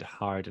head,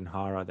 heart, and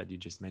Hara that you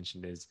just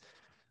mentioned is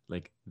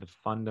like the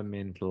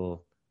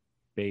fundamental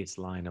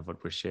baseline of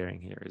what we're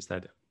sharing here, is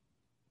that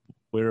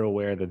we're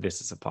aware that this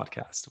is a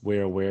podcast.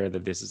 We're aware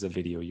that this is a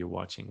video you're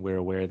watching. We're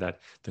aware that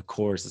the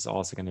course is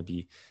also going to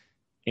be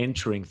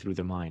entering through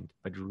the mind.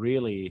 But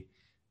really,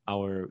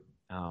 it's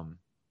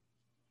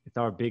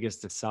our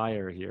biggest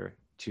desire here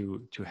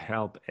to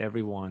help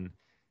everyone,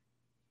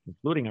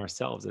 including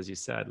ourselves, as you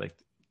said, like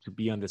to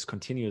be on this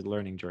continuous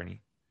learning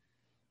journey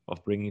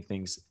of bringing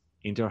things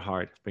into our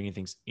heart, bringing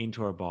things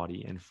into our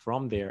body, and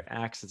from there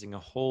accessing a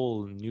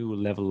whole new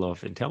level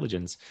of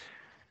intelligence,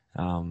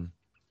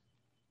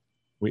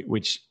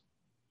 which,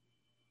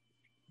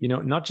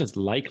 not just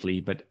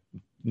likely, but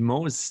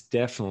most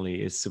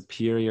definitely is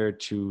superior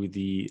to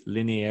the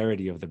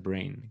linearity of the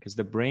brain, because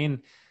the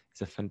brain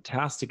is a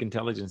fantastic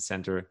intelligence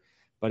center,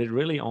 but it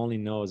really only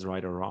knows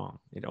right or wrong.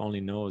 It only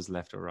knows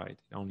left or right.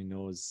 It only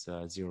knows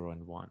 0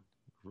 and 1.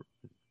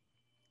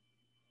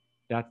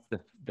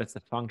 That's the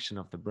function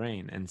of the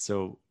brain. And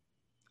so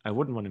I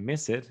wouldn't want to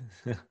miss it.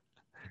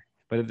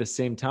 But at the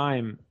same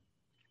time,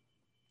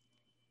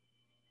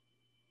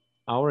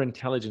 our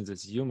intelligence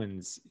as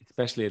humans,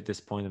 especially at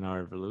this point in our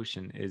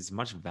evolution, is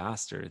much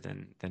vaster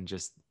than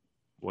just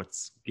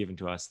what's given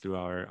to us through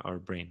our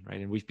brain,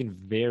 right? And we've been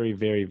very,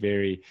 very,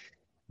 very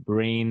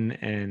brain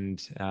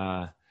and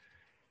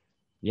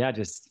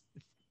just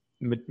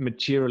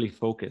materially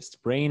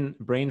focused,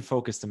 brain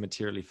focused and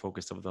materially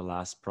focused over the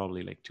last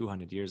probably like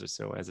 200 years or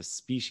so as a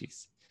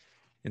species.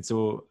 And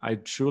so I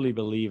truly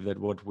believe that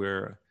what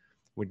we're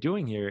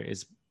doing here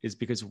is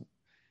because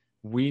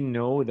we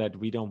know that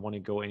we don't want to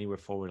go anywhere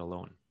forward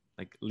alone.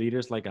 Like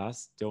leaders like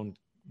us don't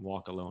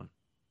walk alone.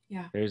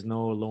 Yeah. There's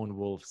no lone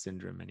wolf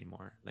syndrome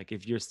anymore. Like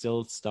if you're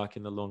still stuck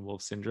in the lone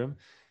wolf syndrome,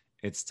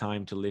 it's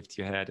time to lift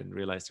your head and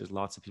realize there's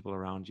lots of people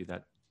around you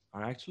that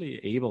are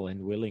actually able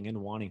and willing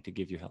and wanting to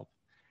give you help.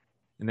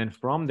 And then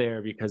from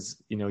there,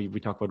 because, we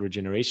talk about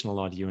regeneration a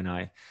lot, you and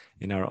I,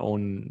 in our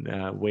own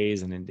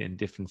ways and in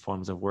different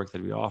forms of work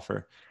that we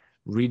offer,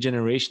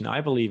 regeneration,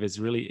 I believe, is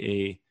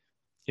really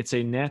it's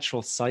a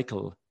natural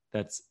cycle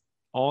that's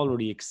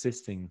already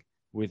existing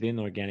within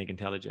organic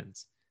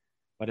intelligence.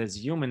 But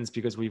as humans,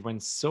 because we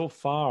went so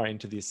far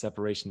into the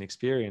separation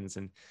experience,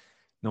 and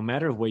no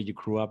matter where you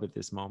grew up at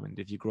this moment,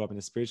 if you grew up in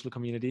a spiritual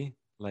community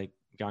like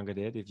Ganga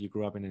did, if you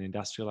grew up in an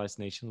industrialized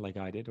nation like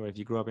I did, or if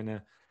you grew up in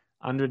a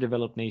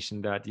underdeveloped nation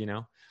that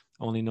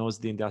only knows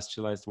the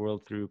industrialized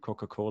world through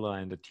Coca-Cola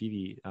and a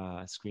TV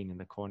screen in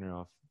the corner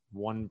of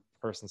one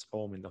person's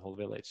home in the whole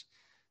village,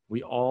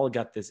 we all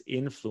got this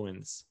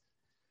influence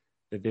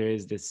that there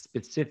is this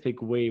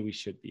specific way we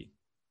should be.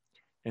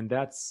 And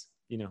that's,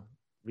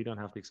 we don't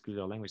have to exclude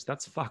our language.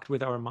 That's fucked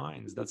with our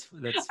minds. That's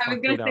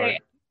fucked with our...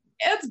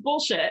 It's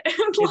bullshit.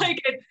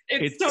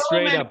 It's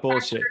totally straight up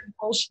bullshit.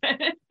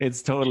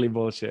 It's totally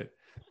bullshit.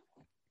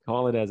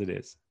 Call it as it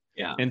is.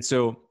 Yeah. And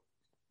so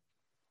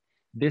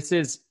this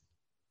is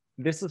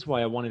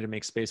why I wanted to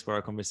make space for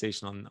our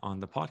conversation on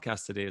the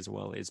podcast today as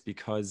well, is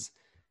because,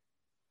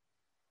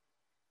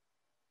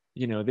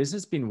 this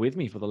has been with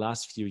me for the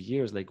last few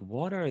years. Like,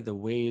 what are the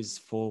ways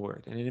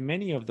forward? And in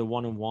many of the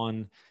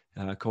one-on-one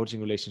coaching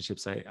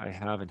relationships I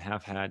have and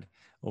have had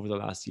over the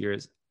last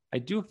years, I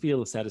do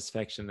feel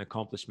satisfaction and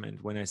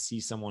accomplishment when I see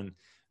someone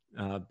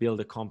build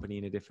a company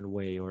in a different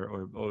way,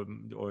 or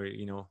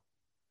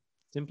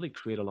simply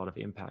create a lot of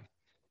impact.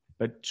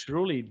 But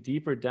truly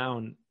deeper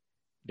down,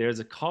 there's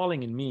a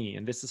calling in me,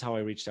 and this is how I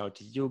reached out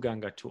to you,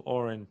 Ganga, to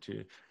Oren,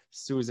 to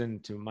Susan,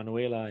 to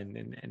Manuela,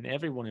 and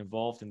everyone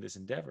involved in this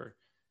endeavor.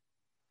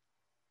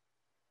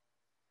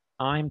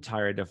 I'm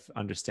tired of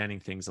understanding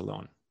things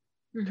alone.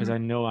 because I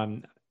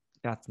know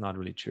that's not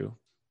really true.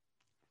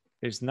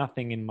 There's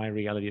nothing in my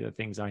reality that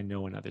things I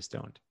know and others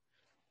don't.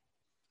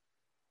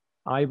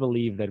 I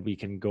believe that we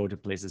can go to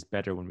places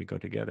better when we go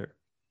together.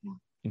 Yeah.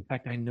 In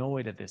fact, I know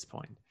it at this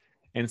point.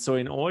 And so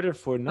in order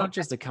for not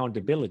just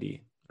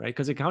accountability, right?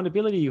 Because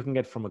accountability you can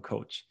get from a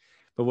coach,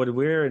 but what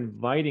we're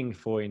inviting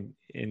for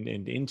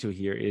into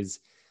here is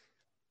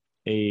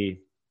a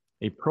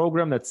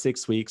program that's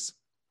 6 weeks.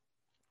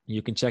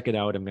 You can check it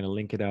out. I'm going to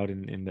link it out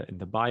in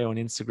the bio on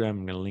Instagram.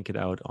 I'm going to link it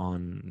out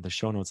on the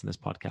show notes in this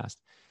podcast.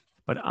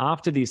 But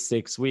after these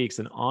 6 weeks,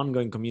 an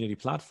ongoing community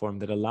platform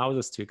that allows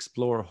us to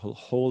explore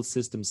whole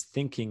systems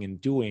thinking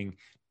and doing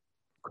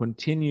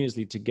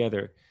continuously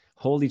together,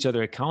 hold each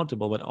other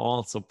accountable, but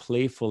also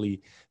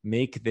playfully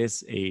make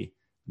this a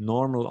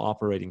normal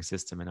operating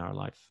system in our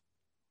life.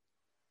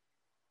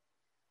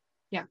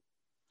 Yeah.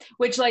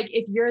 Which, like,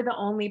 if you're the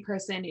only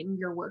person in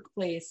your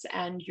workplace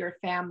and your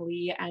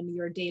family and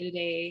your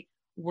day-to-day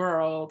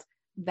world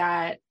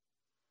that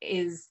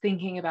is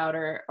thinking about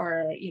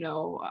or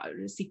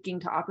seeking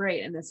to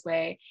operate in this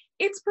way,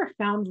 it's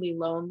profoundly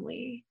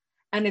lonely,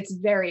 and it's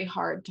very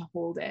hard to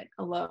hold it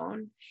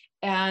alone.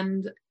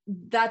 And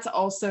that's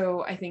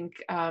also, I think,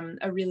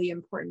 a really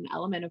important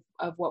element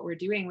of what we're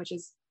doing, which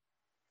is,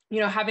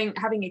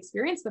 having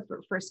experienced the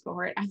first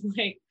cohort, I'm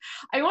like,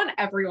 I want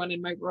everyone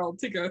in my world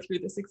to go through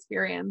this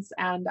experience.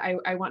 And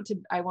I want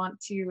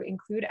to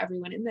include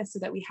everyone in this so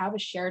that we have a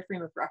shared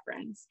frame of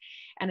reference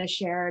and a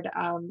shared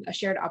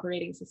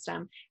operating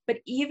system. But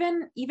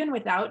even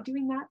without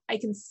doing that, I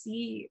can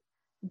see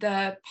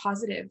the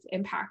positive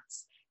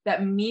impacts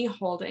that me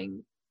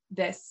holding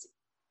this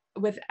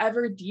with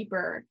ever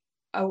deeper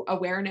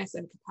awareness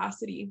and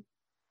capacity,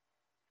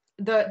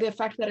 the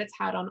effect that it's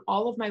had on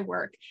all of my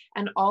work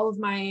and all of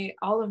my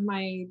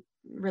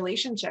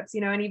relationships,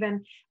 and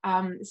even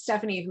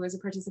Stephanie, who was a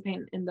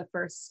participant in the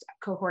first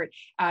cohort,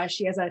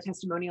 she has a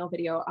testimonial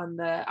video on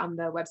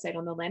the website,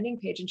 on the landing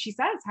page, and she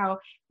says how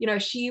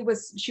she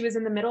was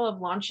in the middle of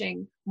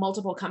launching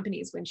multiple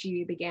companies when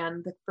she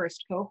began the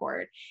first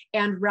cohort,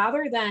 and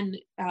rather than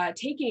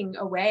taking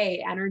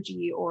away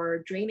energy or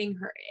draining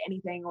her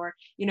anything, or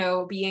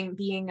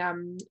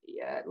being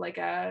like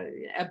a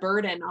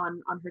burden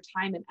on her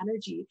time and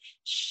energy,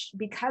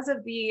 because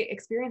of the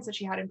experience that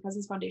she had in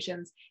Presence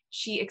Foundations,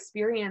 she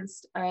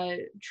experienced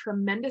a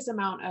tremendous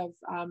amount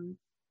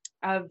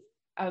of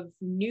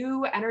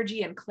new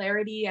energy and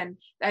clarity. And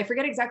I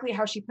forget exactly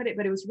how she put it,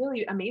 but it was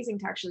really amazing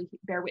to actually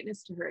bear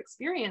witness to her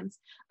experience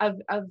of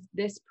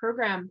this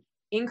program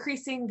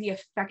increasing the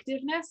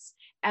effectiveness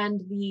and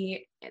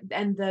the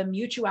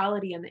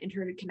mutuality and the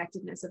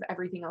interconnectedness of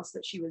everything else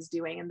that she was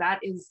doing. And that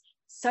is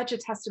such a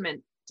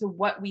testament to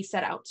what we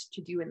set out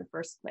to do in the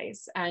first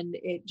place. And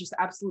it just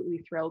absolutely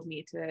thrilled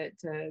me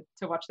to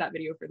watch that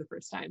video for the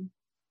first time.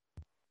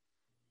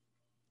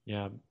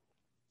 Yeah,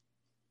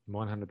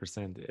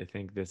 100%. I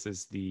think this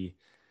is the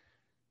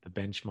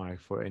benchmark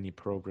for any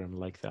program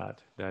like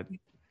that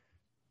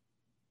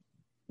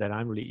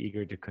I'm really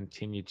eager to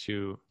continue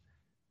to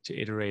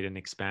iterate and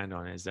expand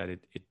on, is that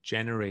it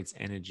generates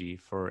energy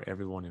for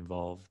everyone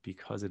involved,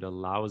 because it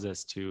allows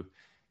us to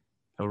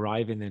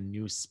arrive in a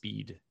new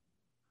speed,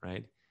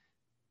 right?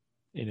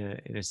 In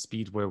a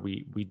speed where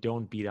we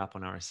don't beat up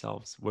on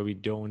ourselves, where we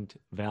don't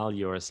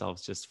value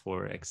ourselves just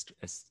for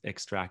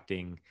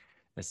extracting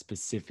a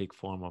specific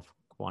form of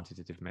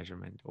quantitative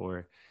measurement,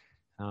 or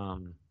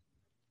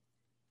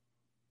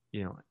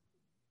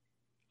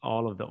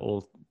all of the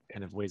old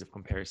kind of ways of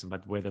comparison,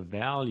 but where the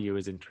value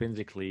is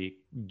intrinsically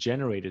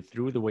generated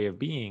through the way of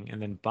being, and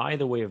then by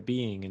the way of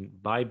being,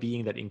 and by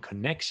being that in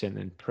connection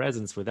and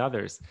presence with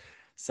others,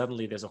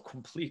 suddenly there's a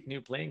complete new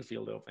playing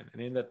field open.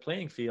 And in that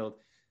playing field,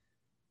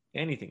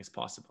 anything is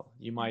possible.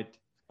 You might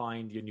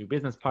find your new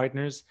business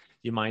partners.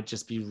 You might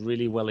just be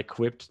really well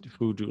equipped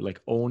who do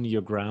own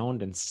your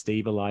ground and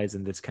stabilize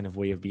in this kind of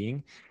way of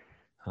being.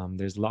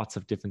 There's lots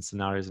of different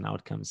scenarios and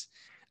outcomes.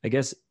 I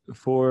guess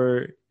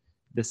for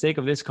the sake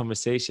of this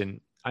conversation,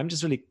 I'm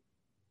just really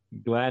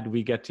glad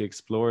we get to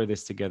explore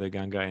this together,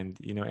 Ganga, and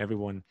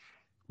everyone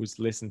who's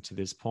listened to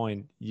this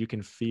point, you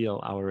can feel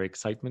our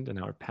excitement and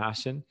our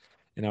passion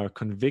and our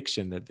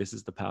conviction that this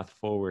is the path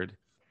forward.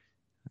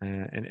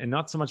 And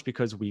not so much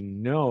because we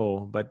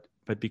know, but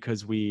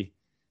because we've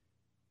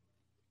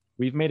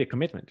made a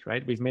commitment,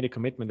 right? We've made a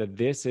commitment that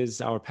this is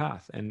our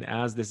path. And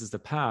as this is the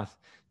path,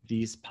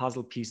 these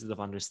puzzle pieces of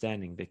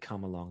understanding, they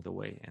come along the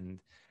way. And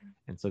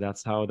so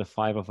that's how the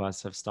 5 of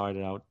us have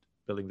started out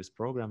building this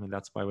program. And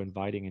that's why we're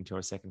inviting into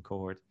our second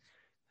cohort,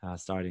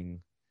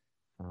 starting,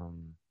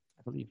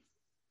 I believe,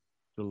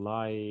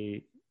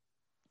 July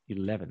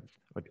 11th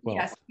or 12th.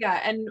 Yes,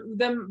 yeah, and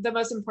the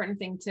most important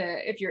thing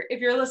if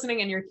you're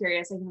listening and you're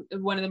curious, I think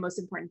one of the most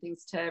important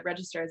things to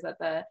register is that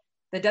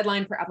the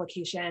deadline for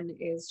application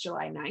is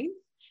July 9th.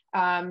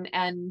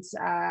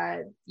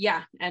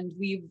 And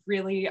we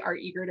really are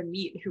eager to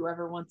meet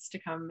whoever wants to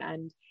come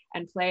and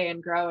and play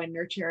and grow and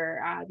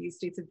nurture these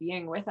states of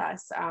being with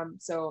us.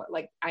 So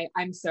like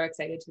I'm so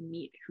excited to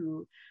meet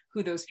who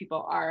those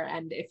people are.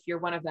 And if you're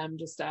one of them,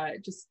 just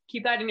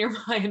keep that in your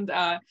mind,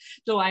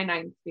 July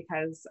 9th,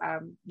 because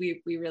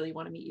we really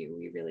want to meet you.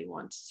 We really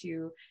want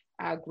to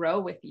grow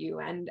with you.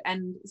 And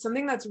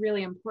something that's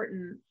really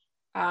important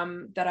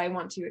that I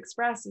want to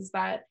express is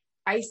that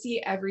I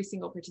see every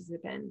single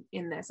participant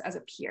in this as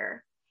a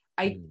peer.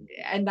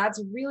 And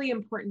that's really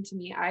important to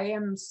me. I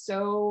am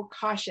so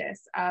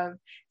cautious of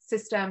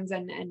systems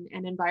and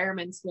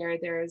environments where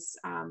there's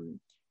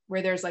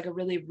like a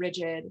really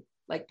rigid,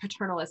 like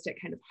paternalistic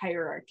kind of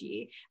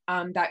hierarchy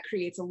that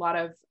creates a lot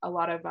of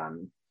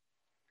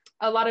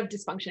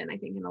dysfunction, I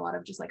think, and a lot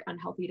of just like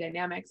unhealthy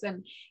dynamics.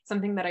 And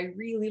something that I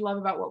really love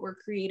about what we're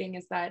creating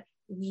is that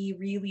we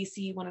really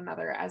see one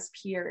another as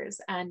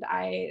peers. And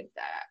I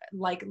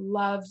like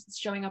love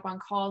showing up on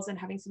calls and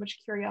having so much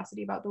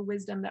curiosity about the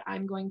wisdom that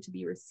I'm going to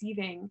be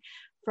receiving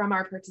from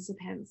our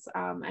participants,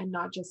 and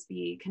not just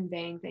be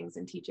conveying things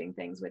and teaching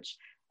things, which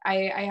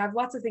I have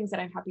lots of things that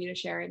I'm happy to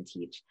share and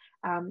teach.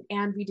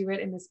 And we do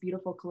it in this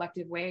beautiful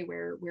collective way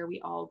where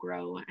we all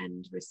grow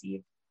and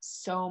receive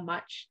so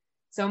much.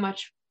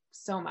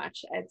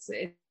 It's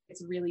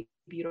really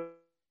beautiful.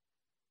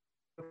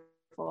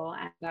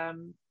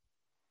 And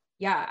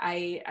yeah,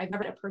 I've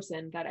never met a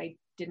person that I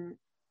didn't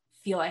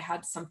feel I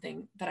had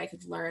something that I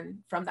could learn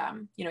from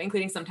them, you know,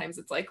 including sometimes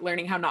it's like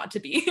learning how not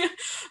to be.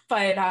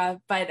 But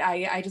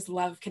I just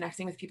love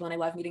connecting with people, and I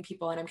love meeting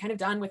people, and I'm kind of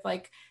done with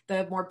like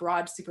the more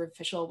broad,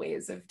 superficial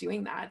ways of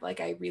doing that.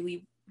 Like I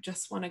really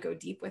just want to go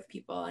deep with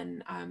people.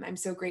 And I'm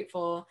so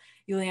grateful,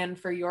 Julian,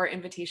 for your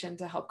invitation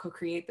to help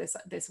co-create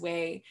this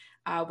way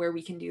where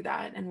we can do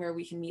that, and where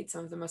we can meet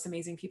some of the most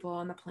amazing people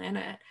on the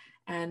planet,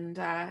 and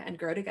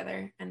grow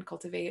together and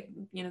cultivate,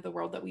 you know, the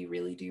world that we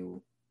really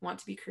do want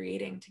to be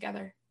creating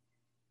together.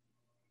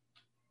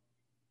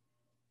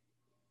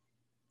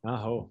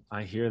 Oh,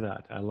 I hear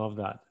that. I love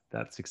that.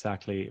 That's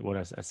exactly what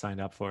I signed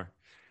up for.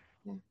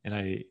 Yeah.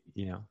 And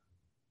you know,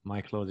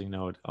 my closing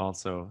note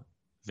also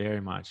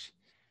very much,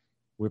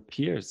 we're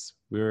peers.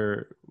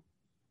 We're,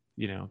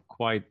 you know,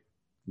 quite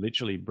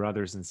literally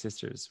brothers and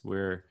sisters.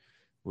 We're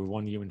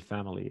one human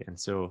family. And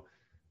so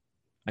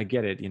I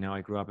get it. You know,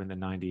 I grew up in the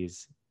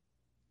 90s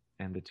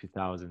and the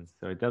 2000s.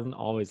 So it doesn't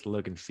always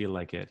look and feel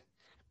like it,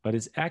 but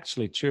it's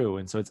actually true.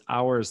 And so it's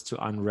ours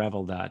to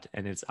unravel that,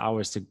 and it's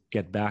ours to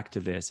get back to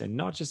this, and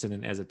not just in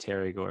an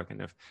esoteric or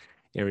kind of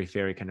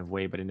airy-fairy kind of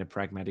way, but in a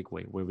pragmatic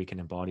way where we can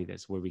embody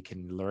this, where we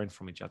can learn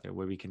from each other,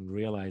 where we can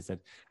realize that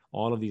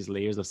all of these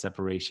layers of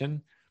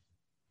separation,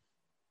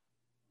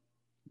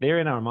 they're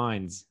in our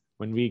minds.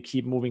 When we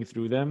keep moving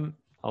through them,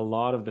 a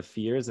lot of the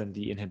fears and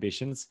the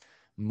inhibitions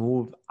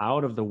move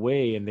out of the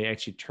way, and they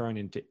actually turn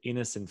into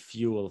innocent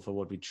fuel for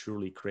what we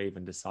truly crave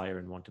and desire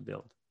and want to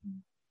build.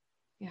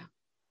 Yeah.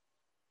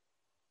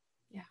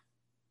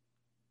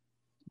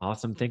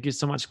 Awesome. Thank you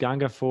so much,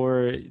 Ganga,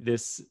 for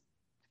this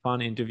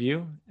fun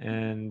interview,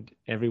 and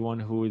everyone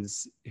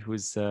who's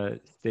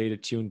stayed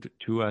attuned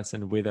to us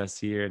and with us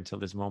here until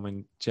this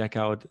moment. Check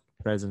out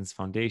Presence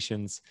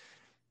Foundations.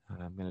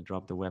 I'm going to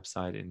drop the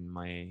website in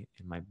my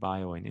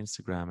bio in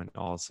Instagram, and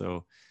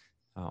also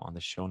on the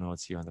show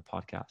notes here on the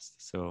podcast.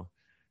 So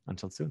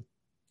until soon.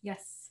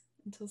 Yes,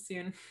 until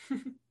soon.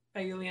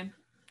 Bye, Julian.